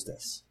knows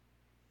this.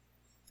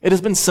 It has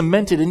been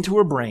cemented into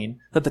her brain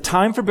that the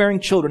time for bearing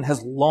children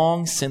has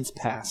long since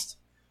passed.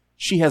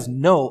 She has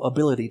no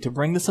ability to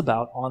bring this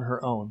about on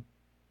her own.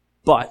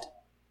 But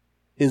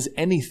is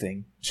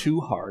anything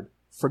too hard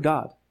for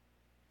God?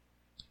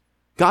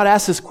 God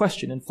asks this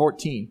question in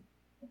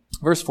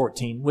verse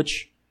 14,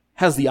 which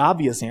has the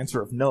obvious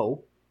answer of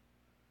no,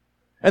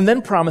 and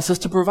then promises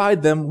to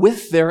provide them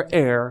with their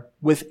heir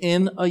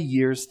within a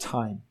year's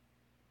time.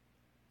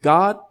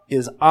 God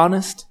is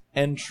honest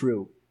and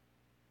true.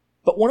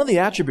 But one of the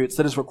attributes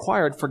that is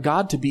required for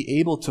God to be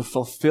able to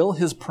fulfill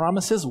his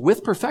promises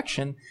with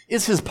perfection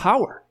is his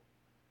power.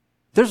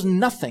 There's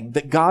nothing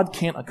that God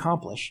can't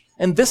accomplish.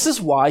 And this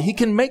is why he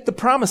can make the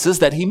promises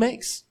that he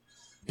makes.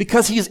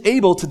 Because he is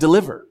able to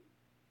deliver.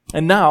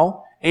 And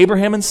now,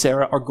 Abraham and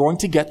Sarah are going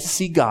to get to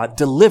see God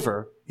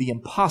deliver the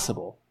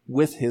impossible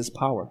with his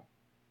power.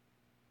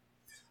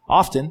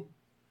 Often,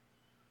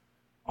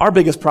 our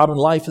biggest problem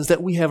in life is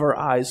that we have our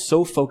eyes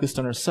so focused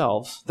on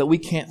ourselves that we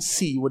can't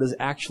see what is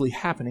actually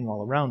happening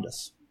all around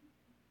us.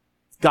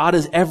 God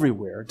is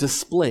everywhere,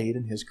 displayed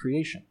in his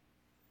creation.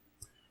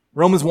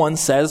 Romans 1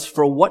 says,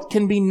 "For what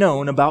can be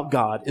known about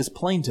God is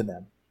plain to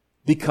them,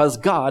 because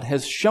God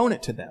has shown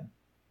it to them.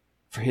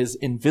 For his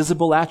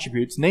invisible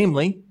attributes,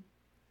 namely,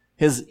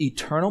 his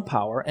eternal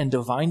power and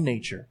divine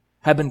nature,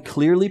 have been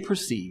clearly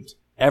perceived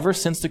ever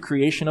since the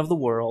creation of the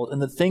world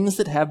and the things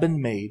that have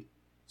been made,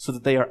 so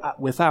that they are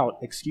without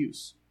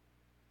excuse."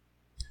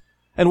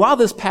 And while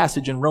this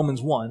passage in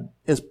Romans 1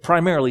 is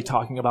primarily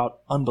talking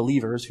about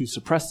unbelievers who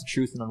suppress the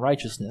truth in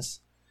unrighteousness,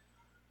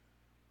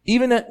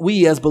 even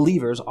we as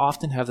believers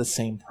often have the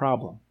same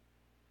problem.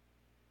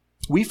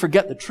 we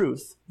forget the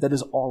truth that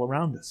is all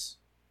around us.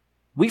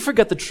 We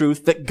forget the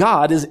truth that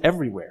God is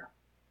everywhere.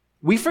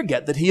 We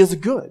forget that he is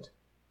good.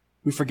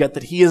 We forget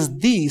that he is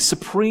the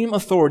supreme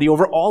authority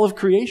over all of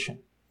creation,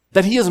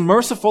 that he is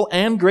merciful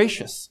and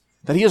gracious,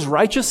 that he is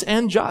righteous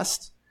and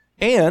just,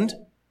 and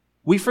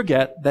we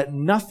forget that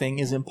nothing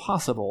is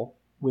impossible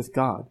with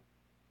God.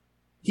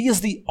 He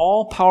is the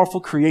all-powerful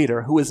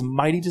creator who is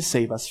mighty to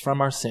save us from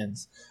our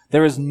sins.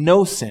 There is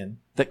no sin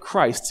that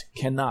Christ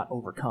cannot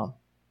overcome.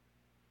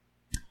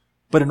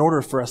 But in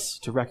order for us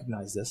to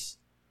recognize this,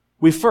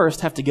 we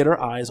first have to get our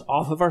eyes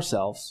off of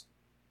ourselves.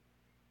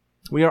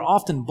 We are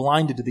often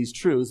blinded to these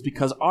truths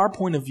because our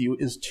point of view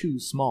is too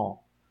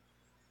small.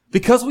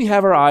 Because we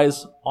have our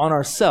eyes on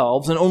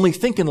ourselves and only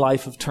think in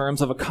life of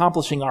terms of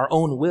accomplishing our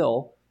own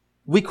will,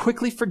 we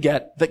quickly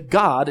forget that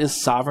God is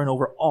sovereign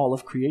over all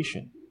of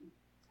creation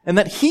and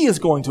that he is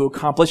going to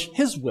accomplish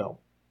his will.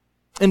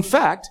 In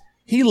fact,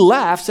 he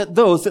laughs at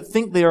those that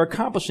think they are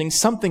accomplishing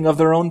something of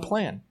their own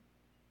plan.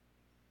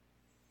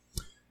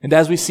 And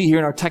as we see here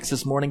in our text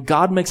this morning,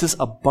 God makes this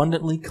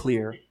abundantly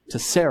clear to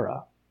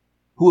Sarah,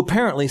 who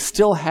apparently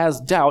still has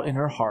doubt in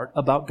her heart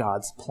about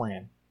God's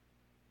plan.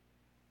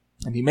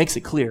 And he makes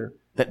it clear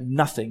that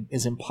nothing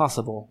is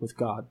impossible with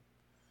God.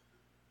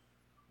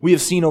 We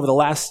have seen over the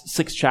last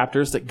 6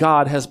 chapters that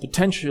God has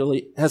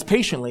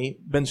patiently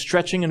been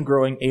stretching and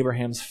growing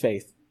Abraham's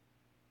faith.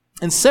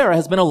 And Sarah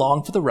has been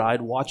along for the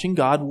ride, watching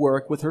God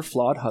work with her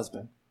flawed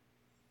husband.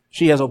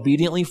 She has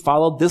obediently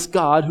followed this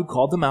God who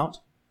called them out.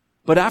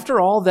 But after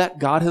all that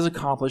God has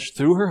accomplished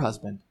through her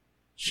husband,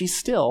 she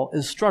still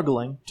is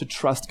struggling to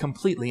trust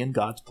completely in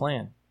God's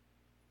plan.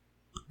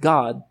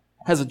 God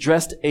has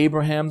addressed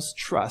Abraham's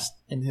trust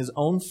in his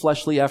own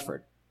fleshly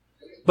effort.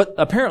 But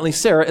apparently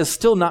Sarah is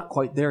still not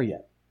quite there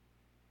yet.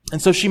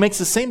 And so she makes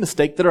the same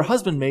mistake that her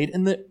husband made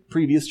in the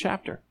previous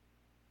chapter.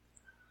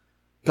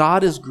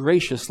 God is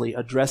graciously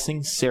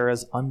addressing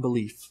Sarah's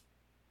unbelief.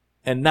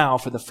 And now,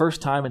 for the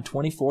first time in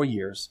 24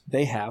 years,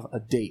 they have a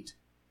date.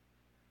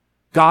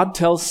 God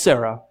tells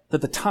Sarah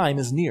that the time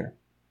is near.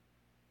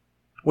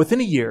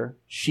 Within a year,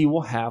 she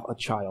will have a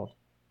child.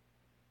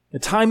 The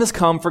time has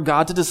come for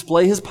God to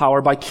display his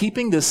power by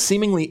keeping this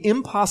seemingly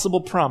impossible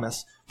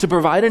promise to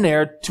provide an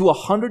heir to a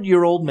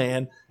 100-year-old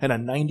man and a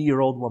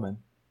 90-year-old woman.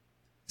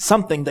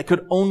 Something that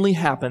could only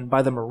happen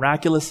by the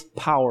miraculous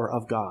power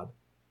of God.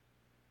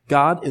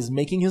 God is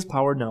making his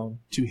power known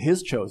to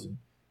his chosen,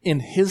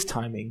 in his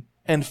timing,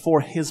 and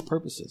for his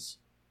purposes.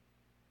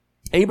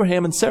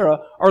 Abraham and Sarah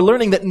are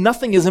learning that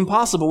nothing is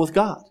impossible with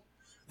God.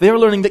 They are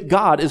learning that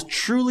God is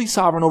truly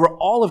sovereign over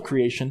all of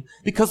creation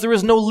because there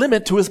is no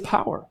limit to his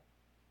power.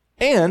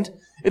 And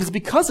it is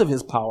because of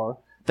his power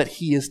that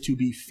he is to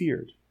be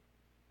feared,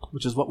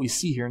 which is what we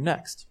see here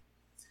next.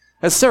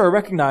 As Sarah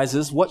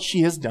recognizes what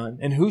she has done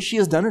and who she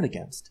has done it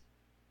against,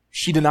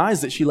 she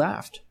denies that she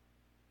laughed.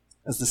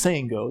 As the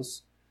saying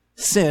goes,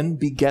 sin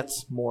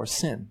begets more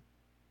sin.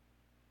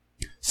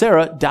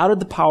 Sarah doubted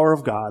the power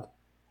of God,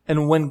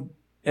 and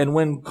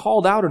when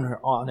called out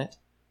on it,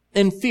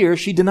 in fear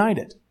she denied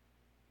it.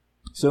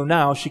 So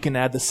now she can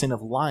add the sin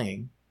of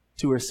lying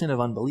to her sin of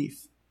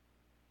unbelief.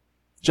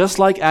 Just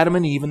like Adam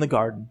and Eve in the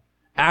garden,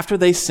 after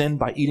they sinned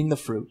by eating the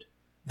fruit,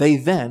 they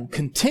then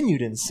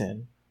continued in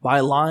sin by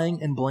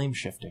lying and blame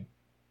shifting.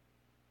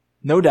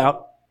 No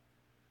doubt,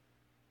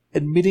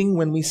 admitting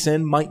when we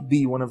sin might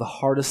be one of the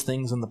hardest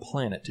things on the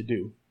planet to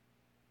do.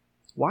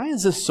 Why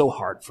is this so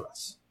hard for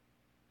us?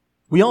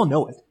 We all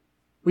know it.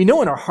 We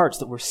know in our hearts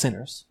that we're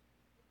sinners.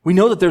 We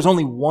know that there's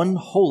only one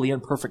holy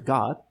and perfect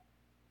God,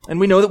 and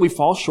we know that we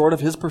fall short of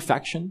his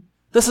perfection.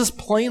 This is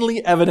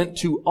plainly evident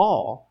to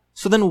all.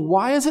 So then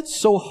why is it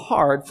so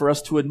hard for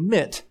us to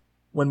admit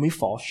when we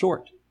fall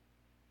short?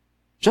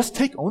 Just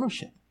take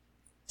ownership.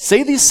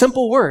 Say these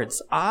simple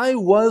words. I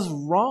was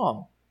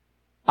wrong.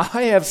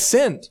 I have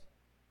sinned.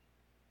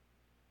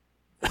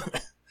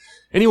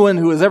 Anyone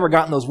who has ever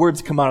gotten those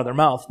words come out of their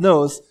mouth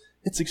knows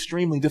it's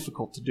extremely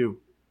difficult to do.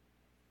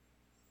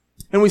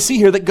 And we see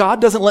here that God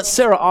doesn't let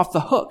Sarah off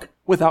the hook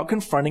without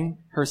confronting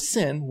her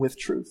sin with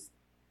truth.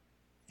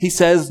 He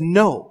says,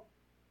 no,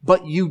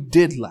 but you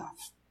did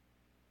laugh.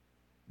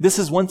 This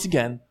is once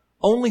again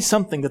only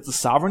something that the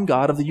sovereign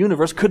God of the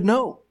universe could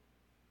know.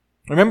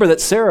 Remember that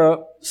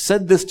Sarah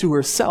said this to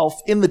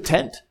herself in the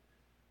tent.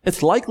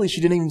 It's likely she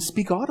didn't even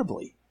speak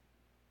audibly.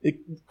 It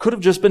could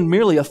have just been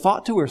merely a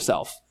thought to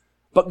herself.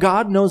 But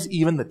God knows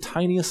even the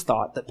tiniest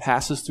thought that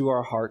passes through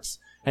our hearts,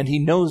 and he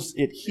knows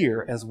it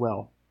here as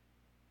well.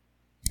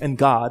 And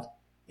God,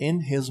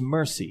 in his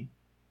mercy,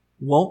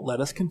 won't let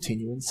us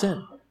continue in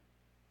sin.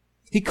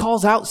 He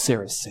calls out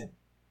Sarah's sin.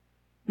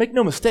 Make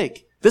no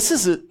mistake, this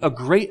is a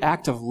great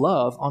act of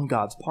love on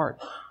God's part.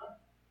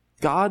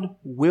 God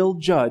will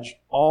judge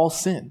all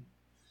sin.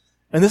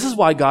 And this is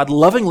why God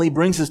lovingly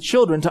brings his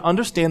children to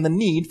understand the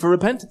need for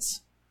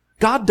repentance.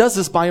 God does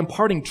this by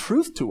imparting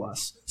truth to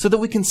us so that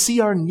we can see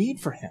our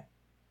need for him.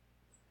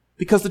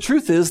 Because the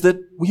truth is that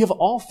we have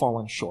all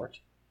fallen short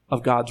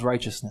of God's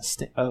righteousness,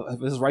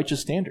 of his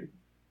righteous standard.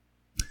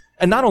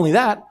 And not only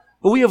that,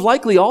 but we have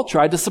likely all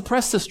tried to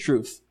suppress this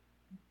truth.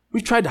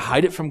 We've tried to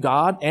hide it from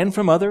God and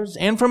from others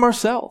and from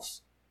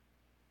ourselves.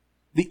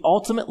 The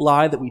ultimate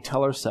lie that we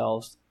tell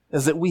ourselves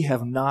is that we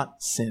have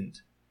not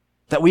sinned,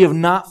 that we have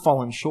not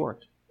fallen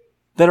short,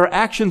 that our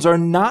actions are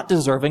not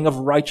deserving of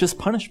righteous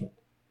punishment.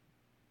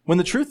 When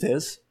the truth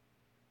is,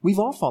 we've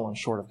all fallen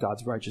short of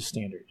God's righteous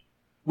standard.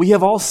 We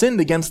have all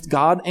sinned against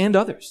God and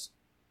others.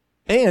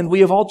 And we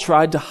have all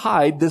tried to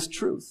hide this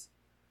truth.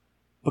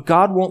 But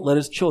God won't let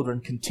his children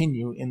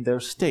continue in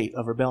their state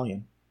of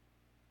rebellion.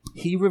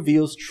 He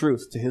reveals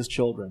truth to his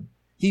children.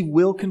 He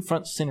will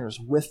confront sinners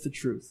with the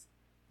truth.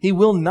 He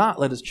will not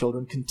let his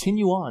children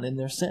continue on in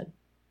their sin.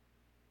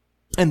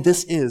 And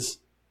this is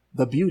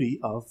the beauty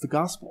of the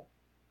gospel.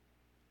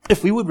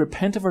 If we would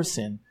repent of our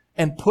sin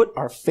and put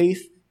our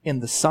faith in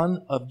the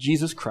Son of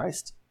Jesus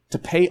Christ to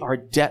pay our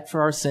debt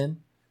for our sin,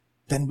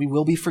 then we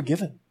will be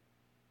forgiven.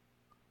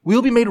 We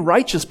will be made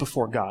righteous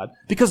before God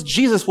because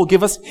Jesus will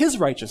give us his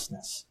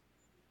righteousness.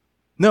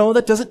 No,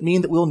 that doesn't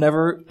mean that we'll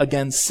never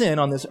again sin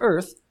on this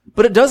earth,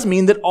 but it does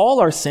mean that all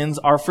our sins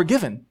are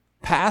forgiven,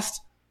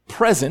 past,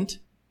 present,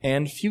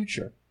 and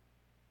future.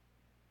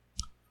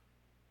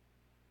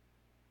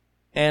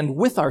 And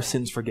with our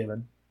sins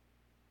forgiven,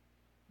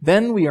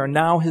 then we are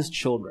now his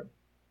children.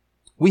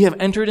 We have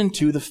entered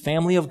into the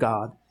family of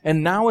God,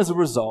 and now as a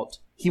result,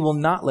 he will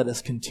not let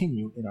us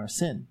continue in our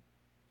sin.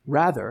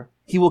 Rather,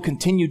 he will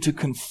continue to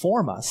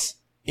conform us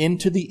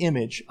into the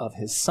image of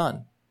his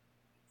Son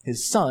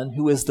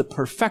who is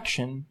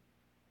perfection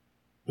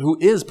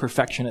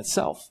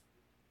itself.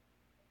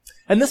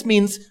 And this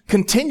means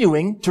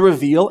continuing to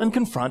reveal and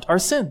confront our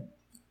sin.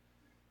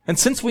 And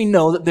since we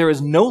know that there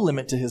is no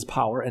limit to his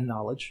power and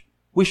knowledge,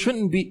 we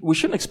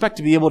shouldn't expect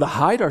to be able to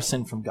hide our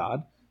sin from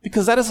God,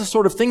 because that is the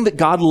sort of thing that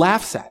God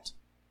laughs at.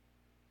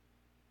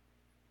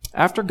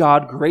 After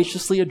God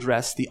graciously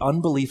addressed the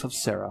unbelief of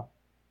Sarah,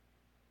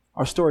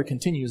 our story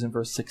continues in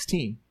verse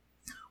 16,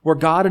 where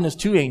God and his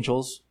two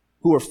angels,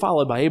 who were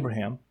followed by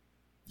Abraham,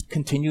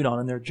 continued on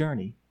in their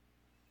journey.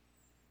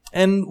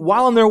 And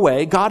while on their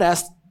way, God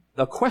asked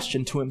a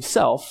question to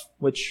himself,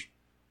 which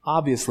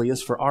obviously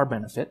is for our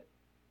benefit,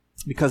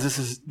 because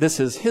this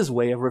is his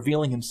way of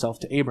revealing himself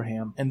to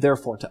Abraham and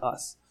therefore to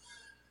us.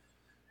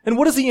 And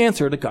what is the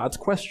answer to God's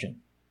question?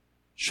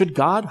 Should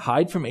God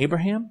hide from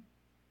Abraham,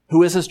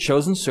 who is his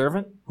chosen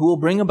servant, who will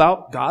bring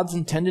about God's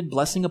intended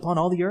blessing upon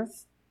all the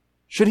earth?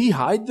 Should he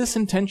hide this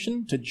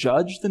intention to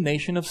judge the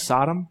nation of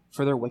Sodom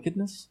for their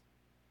wickedness?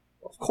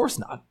 Of course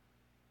not.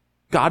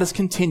 God is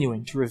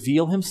continuing to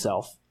reveal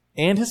himself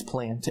and his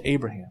plan to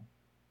Abraham.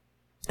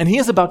 And he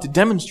is about to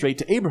demonstrate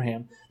to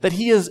Abraham that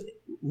he is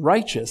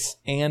righteous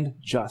and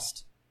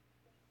just.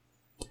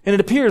 And it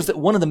appears that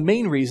one of the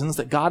main reasons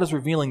that God is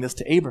revealing this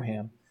to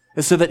Abraham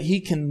is so that he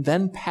can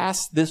then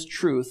pass this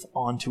truth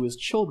on to his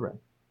children.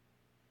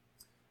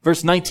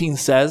 Verse 19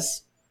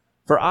 says,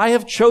 "For I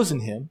have chosen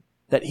him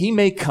that he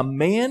may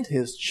command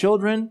his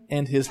children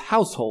and his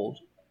household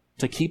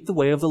to keep the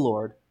way of the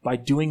Lord by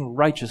doing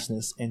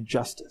righteousness and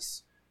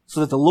justice, so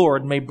that the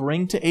Lord may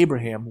bring to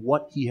Abraham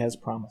what he has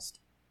promised."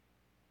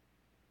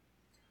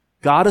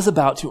 God is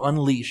about to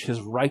unleash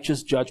his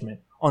righteous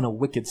judgment on a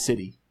wicked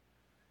city.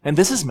 And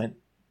this is meant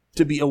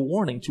to be a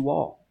warning to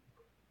all,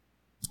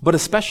 but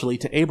especially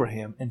to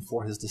Abraham and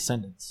for his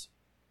descendants.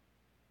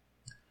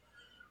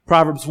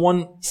 Proverbs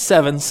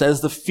 1:7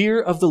 says, "The fear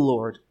of the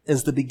Lord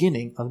is the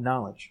beginning of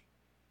knowledge."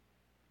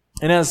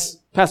 And as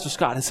Pastor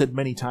Scott has said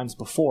many times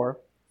before,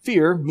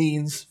 fear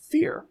means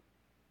fear.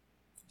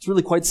 It's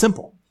really quite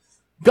simple.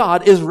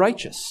 God is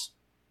righteous,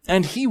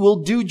 and he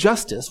will do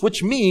justice,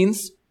 which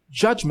means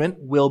judgment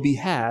will be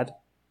had,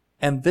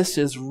 and this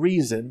is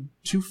reason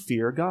to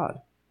fear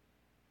God.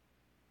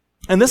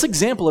 And this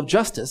example of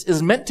justice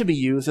is meant to be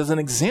used as an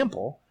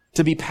example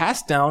to be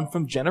passed down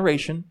from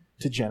generation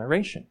to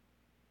generation.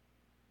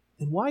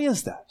 And why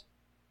is that?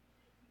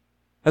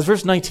 As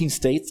verse 19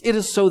 states, it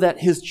is so that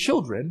his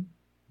children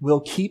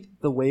will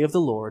keep the way of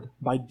the Lord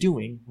by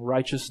doing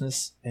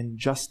righteousness and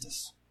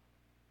justice.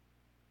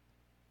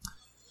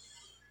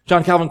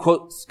 John Calvin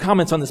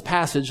comments on this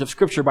passage of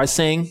Scripture by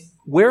saying,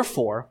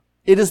 "Wherefore,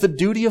 it is the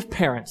duty of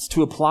parents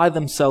to apply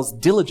themselves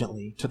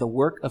diligently to the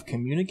work of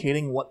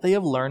communicating what they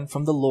have learned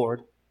from the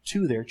Lord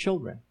to their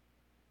children."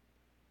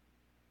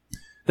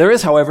 There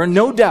is, however,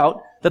 no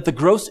doubt that the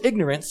gross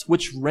ignorance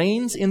which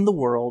reigns in the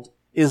world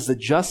is the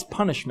just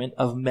punishment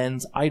of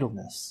men's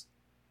idleness.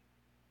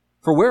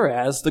 For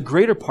whereas the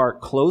greater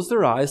part close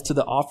their eyes to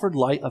the offered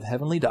light of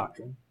heavenly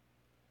doctrine,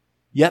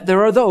 yet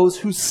there are those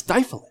who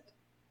stifle it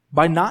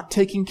by not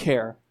taking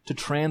care to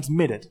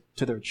transmit it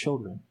to their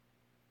children.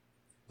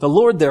 The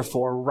Lord,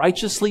 therefore,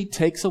 righteously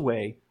takes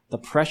away the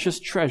precious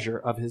treasure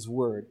of his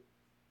word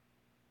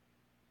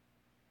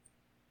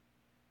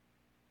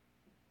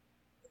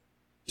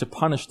to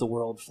punish the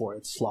world for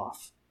its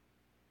sloth.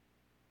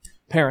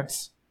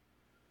 Parents,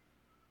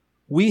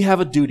 we have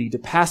a duty to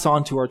pass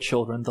on to our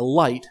children the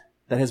light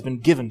that has been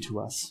given to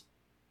us.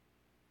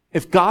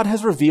 If God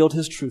has revealed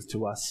his truth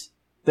to us,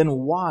 then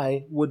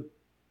why would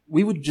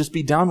we just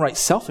be downright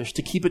selfish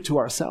to keep it to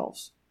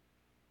ourselves?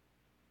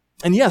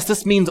 And yes,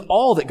 this means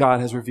all that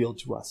God has revealed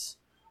to us.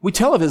 We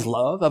tell of his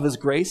love, of his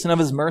grace, and of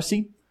his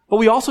mercy, but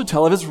we also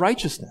tell of his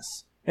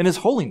righteousness and his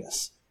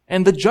holiness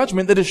and the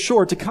judgment that is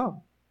sure to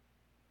come.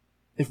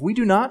 If we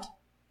do not,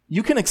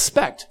 you can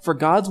expect for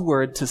God's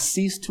word to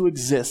cease to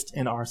exist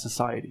in our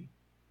society.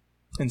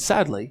 And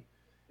sadly,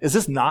 is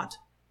this not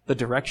the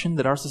direction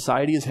that our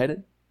society is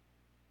headed?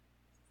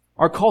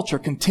 Our culture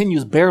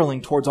continues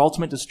barreling towards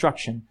ultimate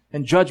destruction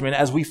and judgment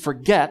as we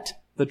forget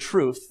the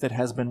truth that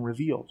has been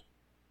revealed.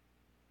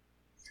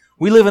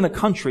 We live in a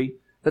country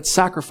that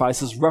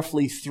sacrifices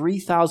roughly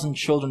 3,000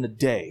 children a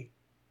day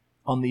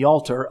on the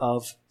altar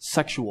of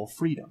sexual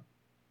freedom.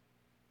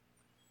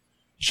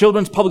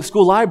 Children's public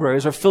school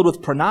libraries are filled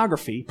with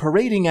pornography,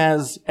 parading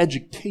as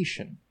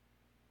education.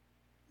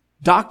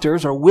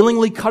 Doctors are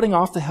willingly cutting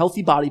off the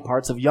healthy body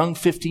parts of young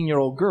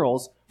 15-year-old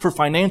girls for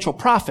financial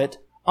profit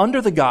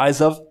under the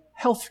guise of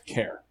health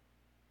care.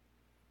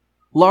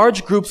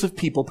 Large groups of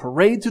people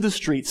parade through the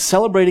streets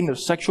celebrating their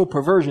sexual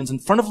perversions in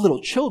front of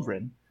little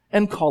children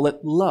and call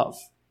it love.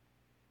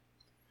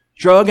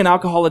 Drug and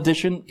alcohol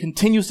addiction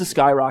continues to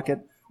skyrocket.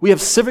 We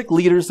have civic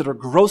leaders that are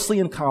grossly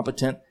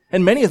incompetent,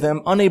 and many of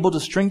them unable to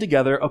string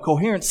together a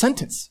coherent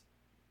sentence.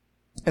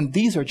 And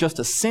these are just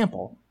a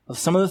sample of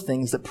some of the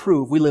things that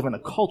prove we live in a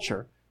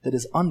culture that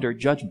is under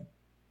judgment.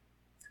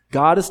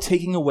 God is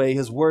taking away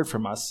his word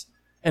from us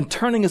and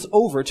turning us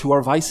over to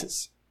our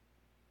vices.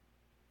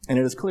 And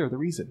it is clear the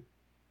reason.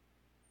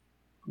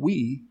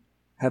 We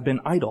have been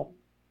idle.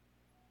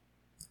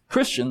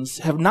 Christians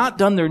have not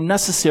done their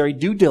necessary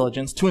due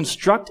diligence to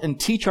instruct and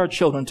teach our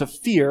children to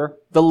fear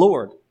the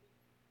Lord.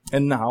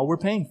 And now we're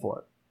paying for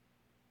it.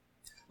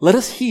 Let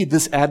us heed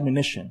this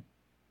admonition.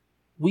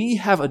 We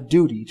have a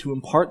duty to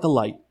impart the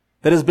light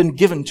that has been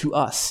given to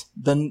us,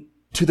 to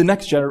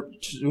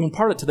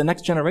impart it to the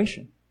next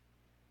generation.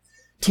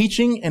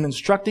 Teaching and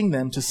instructing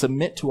them to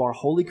submit to our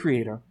holy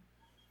Creator,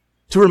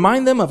 to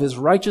remind them of his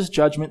righteous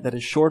judgment that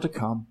is sure to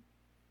come,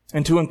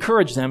 and to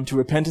encourage them to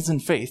repentance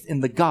and faith in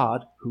the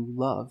God who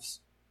loves.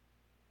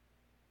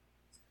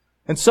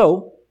 And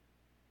so,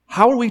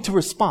 how are we to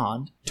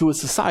respond to a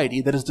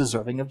society that is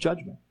deserving of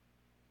judgment?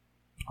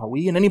 Are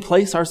we in any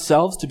place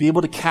ourselves to be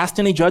able to cast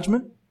any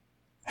judgment?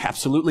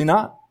 Absolutely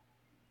not.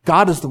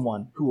 God is the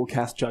one who will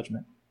cast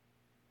judgment.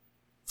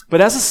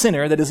 But as a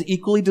sinner that is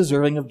equally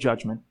deserving of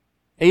judgment,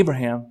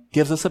 Abraham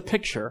gives us a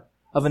picture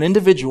of an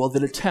individual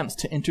that attempts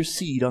to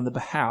intercede on the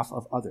behalf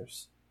of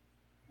others.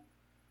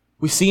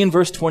 We see in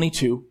verse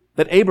 22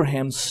 that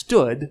Abraham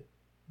stood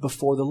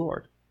before the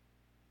Lord.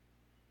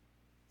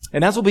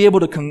 And as we'll be able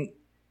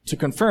to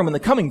confirm in the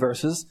coming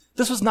verses,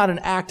 this was not an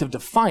act of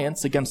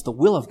defiance against the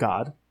will of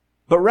God,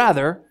 but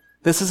rather,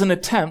 this is an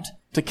attempt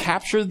to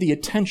capture the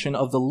attention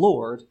of the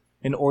Lord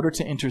in order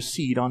to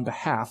intercede on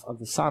behalf of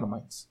the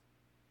Sodomites.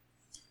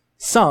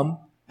 Some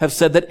have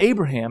said that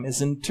Abraham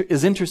is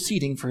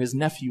interceding for his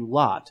nephew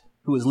Lot,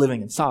 who is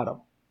living in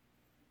Sodom.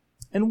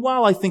 And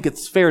while I think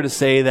it's fair to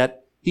say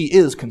that he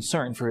is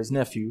concerned for his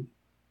nephew,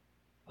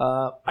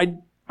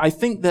 I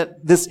think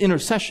that this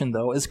intercession,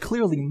 though, is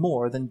clearly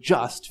more than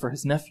just for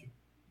his nephew.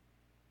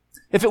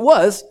 If it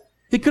was,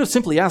 he could have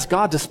simply asked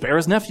God to spare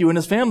his nephew and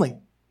his family.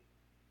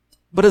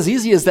 But as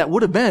easy as that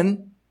would have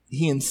been,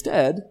 he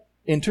instead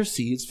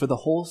intercedes for the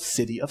whole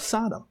city of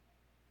Sodom.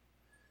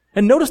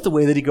 And notice the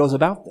way that he goes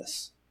about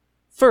this.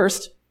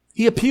 First,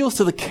 he appeals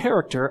to the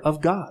character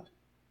of God.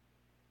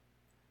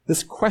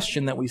 This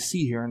question that we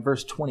see here in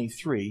verse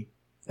 23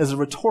 is a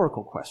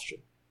rhetorical question.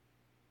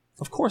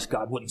 Of course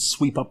God wouldn't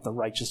sweep up the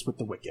righteous with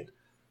the wicked.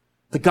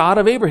 The God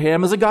of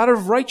Abraham is a God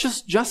of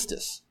righteous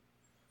justice.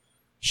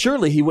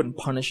 Surely he wouldn't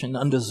punish an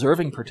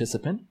undeserving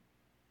participant.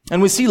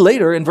 And we see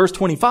later in verse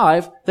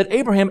 25 that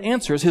Abraham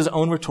answers his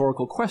own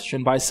rhetorical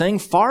question by saying,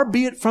 "Far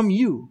be it from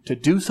you to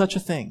do such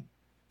a thing,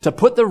 to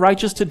put the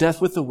righteous to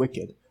death with the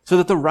wicked, so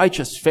that the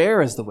righteous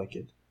fare as the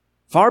wicked.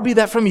 Far be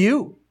that from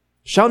you.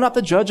 Shall not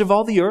the judge of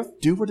all the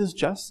earth do what is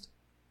just?"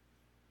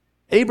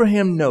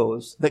 Abraham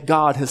knows that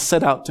God has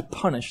set out to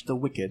punish the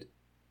wicked,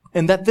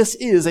 and that this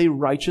is a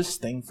righteous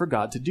thing for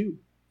God to do.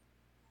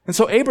 And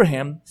so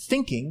Abraham,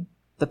 thinking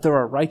that there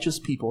are righteous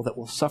people that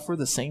will suffer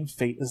the same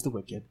fate as the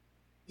wicked,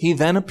 he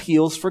then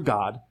appeals for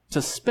God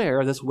to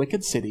spare this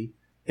wicked city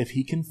if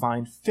he can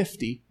find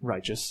 50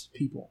 righteous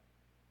people.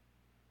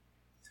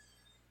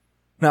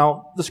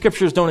 Now, the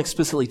scriptures don't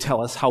explicitly tell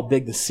us how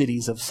big the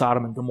cities of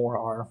Sodom and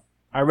Gomorrah are.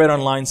 I read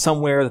online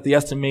somewhere that the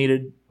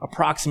estimated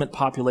approximate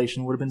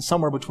population would have been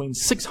somewhere between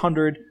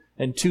 600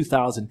 and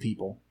 2,000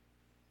 people.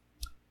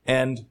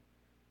 And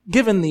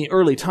given the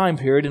early time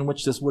period in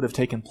which this would have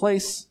taken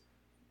place,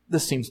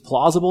 this seems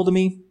plausible to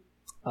me.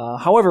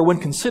 However, when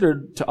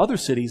considered to other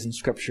cities in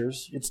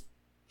scriptures, it's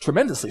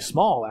tremendously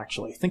small,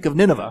 actually. Think of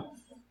Nineveh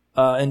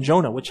and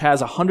Jonah, which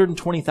has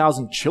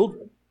 120,000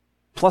 children,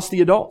 plus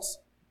the adults.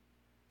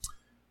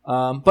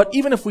 But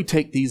even if we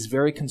take these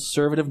very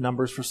conservative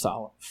numbers for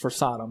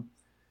Sodom,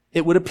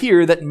 it would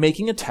appear that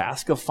making a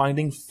task of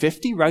finding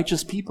 50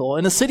 righteous people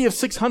in a city of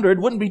 600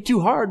 wouldn't be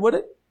too hard, would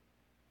it?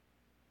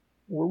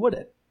 Or would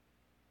it?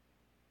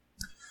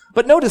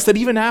 But notice that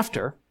even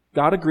after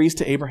God agrees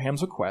to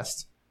Abraham's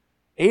request,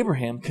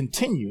 Abraham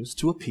continues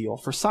to appeal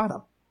for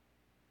Sodom.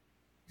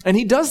 And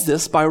he does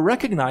this by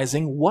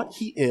recognizing what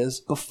he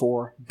is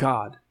before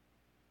God.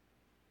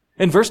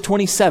 In verse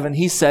 27,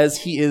 he says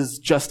he is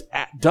just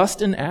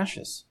dust and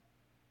ashes.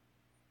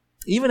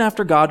 Even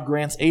after God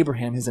grants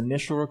Abraham his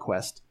initial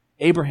request,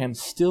 Abraham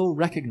still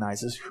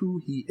recognizes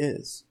who he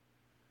is.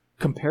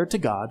 Compared to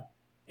God,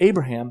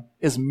 Abraham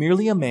is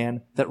merely a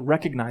man that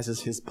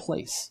recognizes his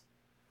place.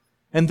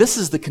 And this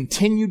is the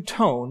continued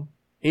tone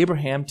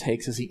Abraham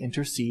takes as he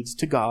intercedes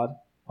to God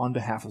on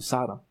behalf of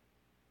Sodom.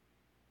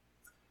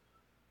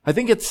 I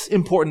think it's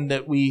important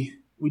that we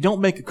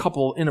don't make a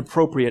couple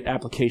inappropriate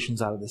applications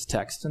out of this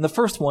text. And the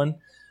first one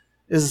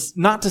is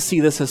not to see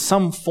this as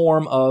some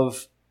form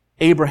of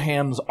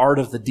Abraham's art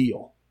of the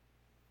deal.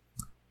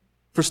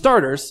 For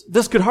starters,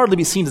 this could hardly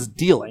be seen as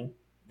dealing,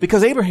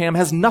 because Abraham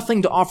has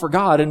nothing to offer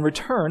God in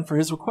return for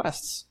his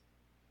requests.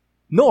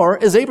 Nor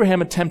is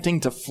Abraham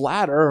attempting to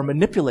flatter or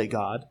manipulate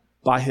God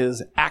by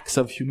his acts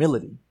of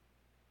humility.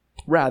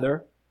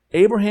 Rather,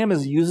 Abraham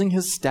is using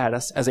his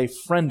status as a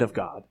friend of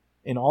God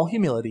in all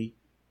humility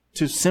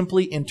to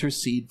simply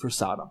intercede for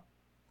Sodom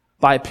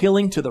by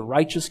appealing to the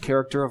righteous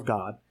character of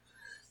God.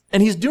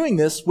 And he's doing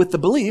this with the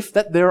belief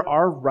that there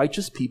are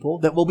righteous people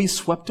that will be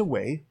swept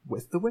away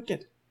with the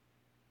wicked.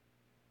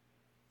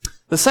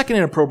 The second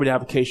inappropriate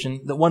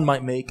application that one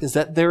might make is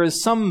that there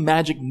is some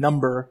magic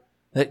number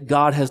that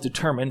God has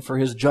determined for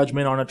his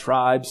judgment on a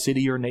tribe,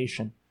 city, or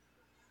nation.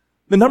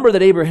 The number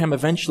that Abraham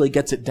eventually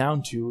gets it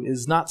down to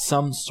is not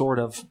some sort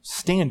of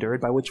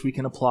standard by which we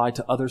can apply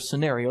to other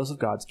scenarios of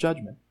God's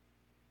judgment.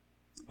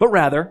 But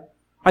rather,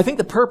 I think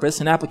the purpose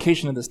and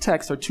application of this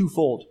text are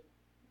twofold.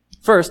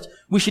 First,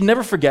 we should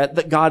never forget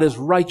that God is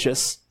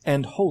righteous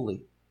and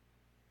holy.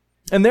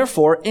 And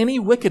therefore, any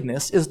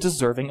wickedness is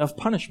deserving of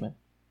punishment.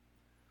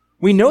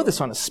 We know this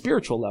on a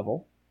spiritual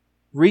level,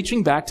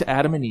 reaching back to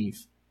Adam and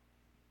Eve.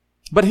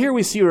 But here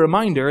we see a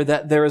reminder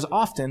that there is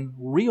often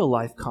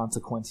real-life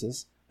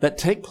consequences that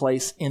take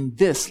place in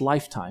this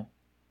lifetime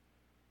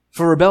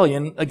for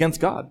rebellion against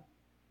God.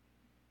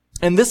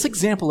 And this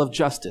example of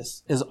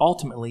justice is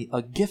ultimately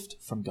a gift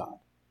from God,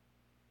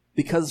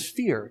 because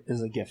fear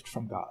is a gift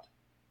from God.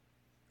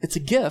 It's a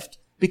gift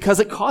because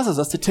it causes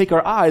us to take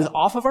our eyes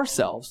off of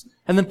ourselves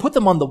and then put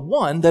them on the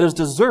one that is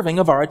deserving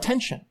of our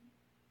attention.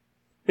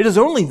 It is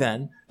only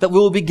then that we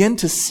will begin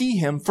to see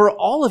him for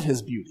all of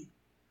his beauty.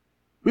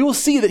 We will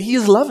see that he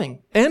is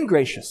loving and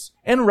gracious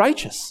and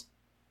righteous.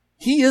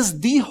 He is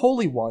the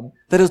Holy One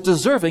that is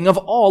deserving of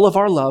all of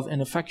our love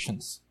and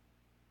affections.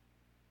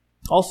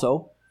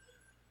 Also,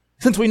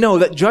 since we know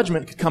that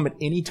judgment could come at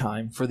any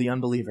time for the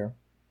unbeliever,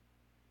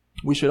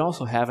 we should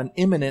also have an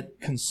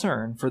imminent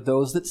concern for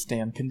those that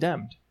stand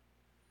condemned.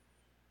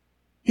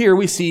 Here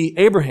we see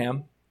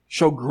Abraham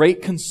show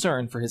great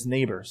concern for his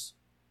neighbors.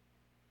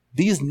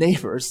 These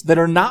neighbors that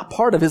are not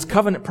part of his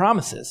covenant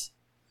promises.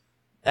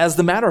 As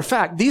the matter of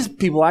fact, these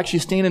people actually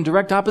stand in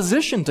direct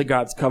opposition to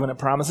God's covenant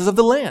promises of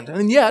the land.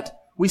 And yet,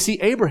 we see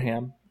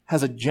Abraham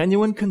has a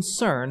genuine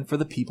concern for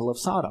the people of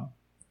Sodom,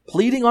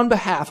 pleading on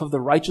behalf of the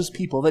righteous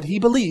people that he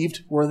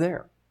believed were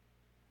there.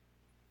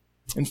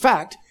 In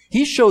fact,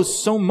 he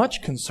shows so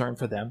much concern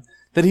for them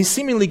that he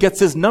seemingly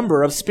gets his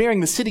number of sparing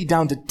the city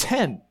down to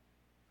 10.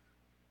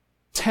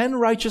 10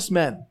 righteous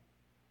men.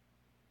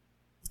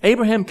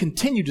 Abraham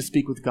continued to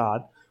speak with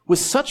God with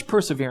such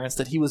perseverance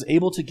that he was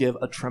able to give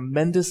a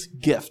tremendous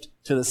gift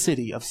to the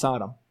city of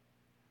Sodom.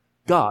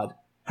 God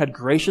had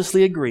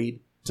graciously agreed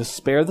to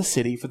spare the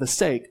city for the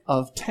sake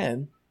of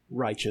 10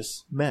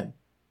 righteous men.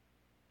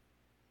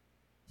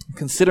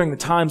 Considering the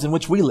times in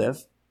which we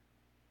live,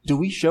 do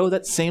we show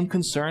that same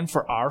concern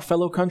for our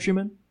fellow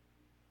countrymen?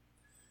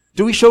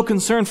 Do we show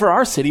concern for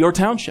our city or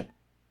township?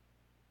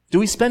 Do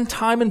we spend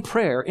time in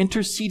prayer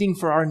interceding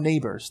for our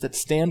neighbors that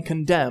stand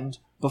condemned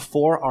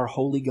before our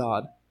holy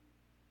God?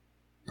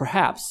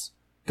 Perhaps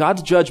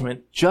God's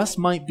judgment just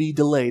might be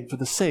delayed for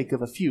the sake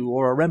of a few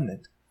or a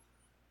remnant.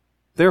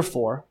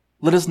 Therefore,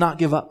 let us not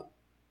give up.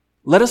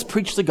 Let us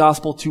preach the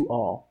gospel to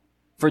all,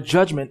 for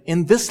judgment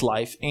in this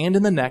life and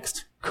in the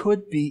next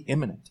could be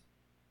imminent.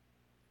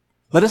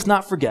 Let us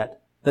not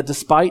forget that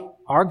despite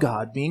our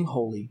God being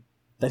holy,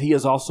 that he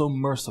is also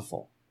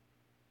merciful.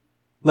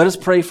 Let us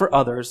pray for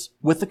others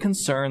with a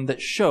concern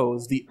that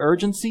shows the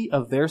urgency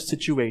of their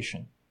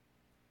situation.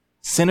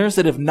 Sinners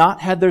that have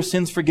not had their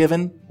sins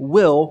forgiven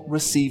will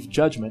receive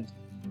judgment,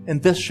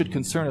 and this should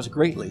concern us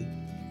greatly,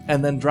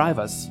 and then drive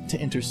us to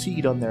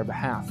intercede on their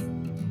behalf,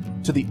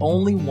 to the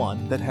only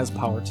one that has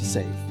power to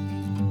save.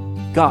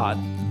 God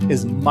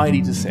is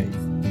mighty to save.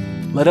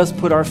 Let us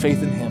put our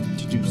faith in him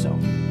to do so.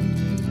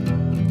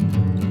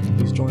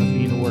 Please join with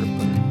me in a word of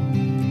prayer.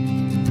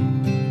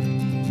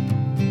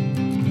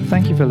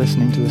 Thank you for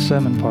listening to the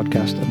sermon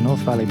podcast of North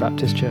Valley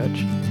Baptist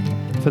Church.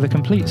 For the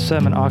complete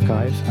sermon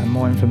archive and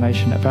more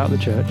information about the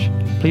church,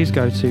 please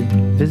go to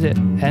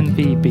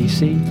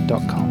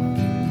visitnvbc.com.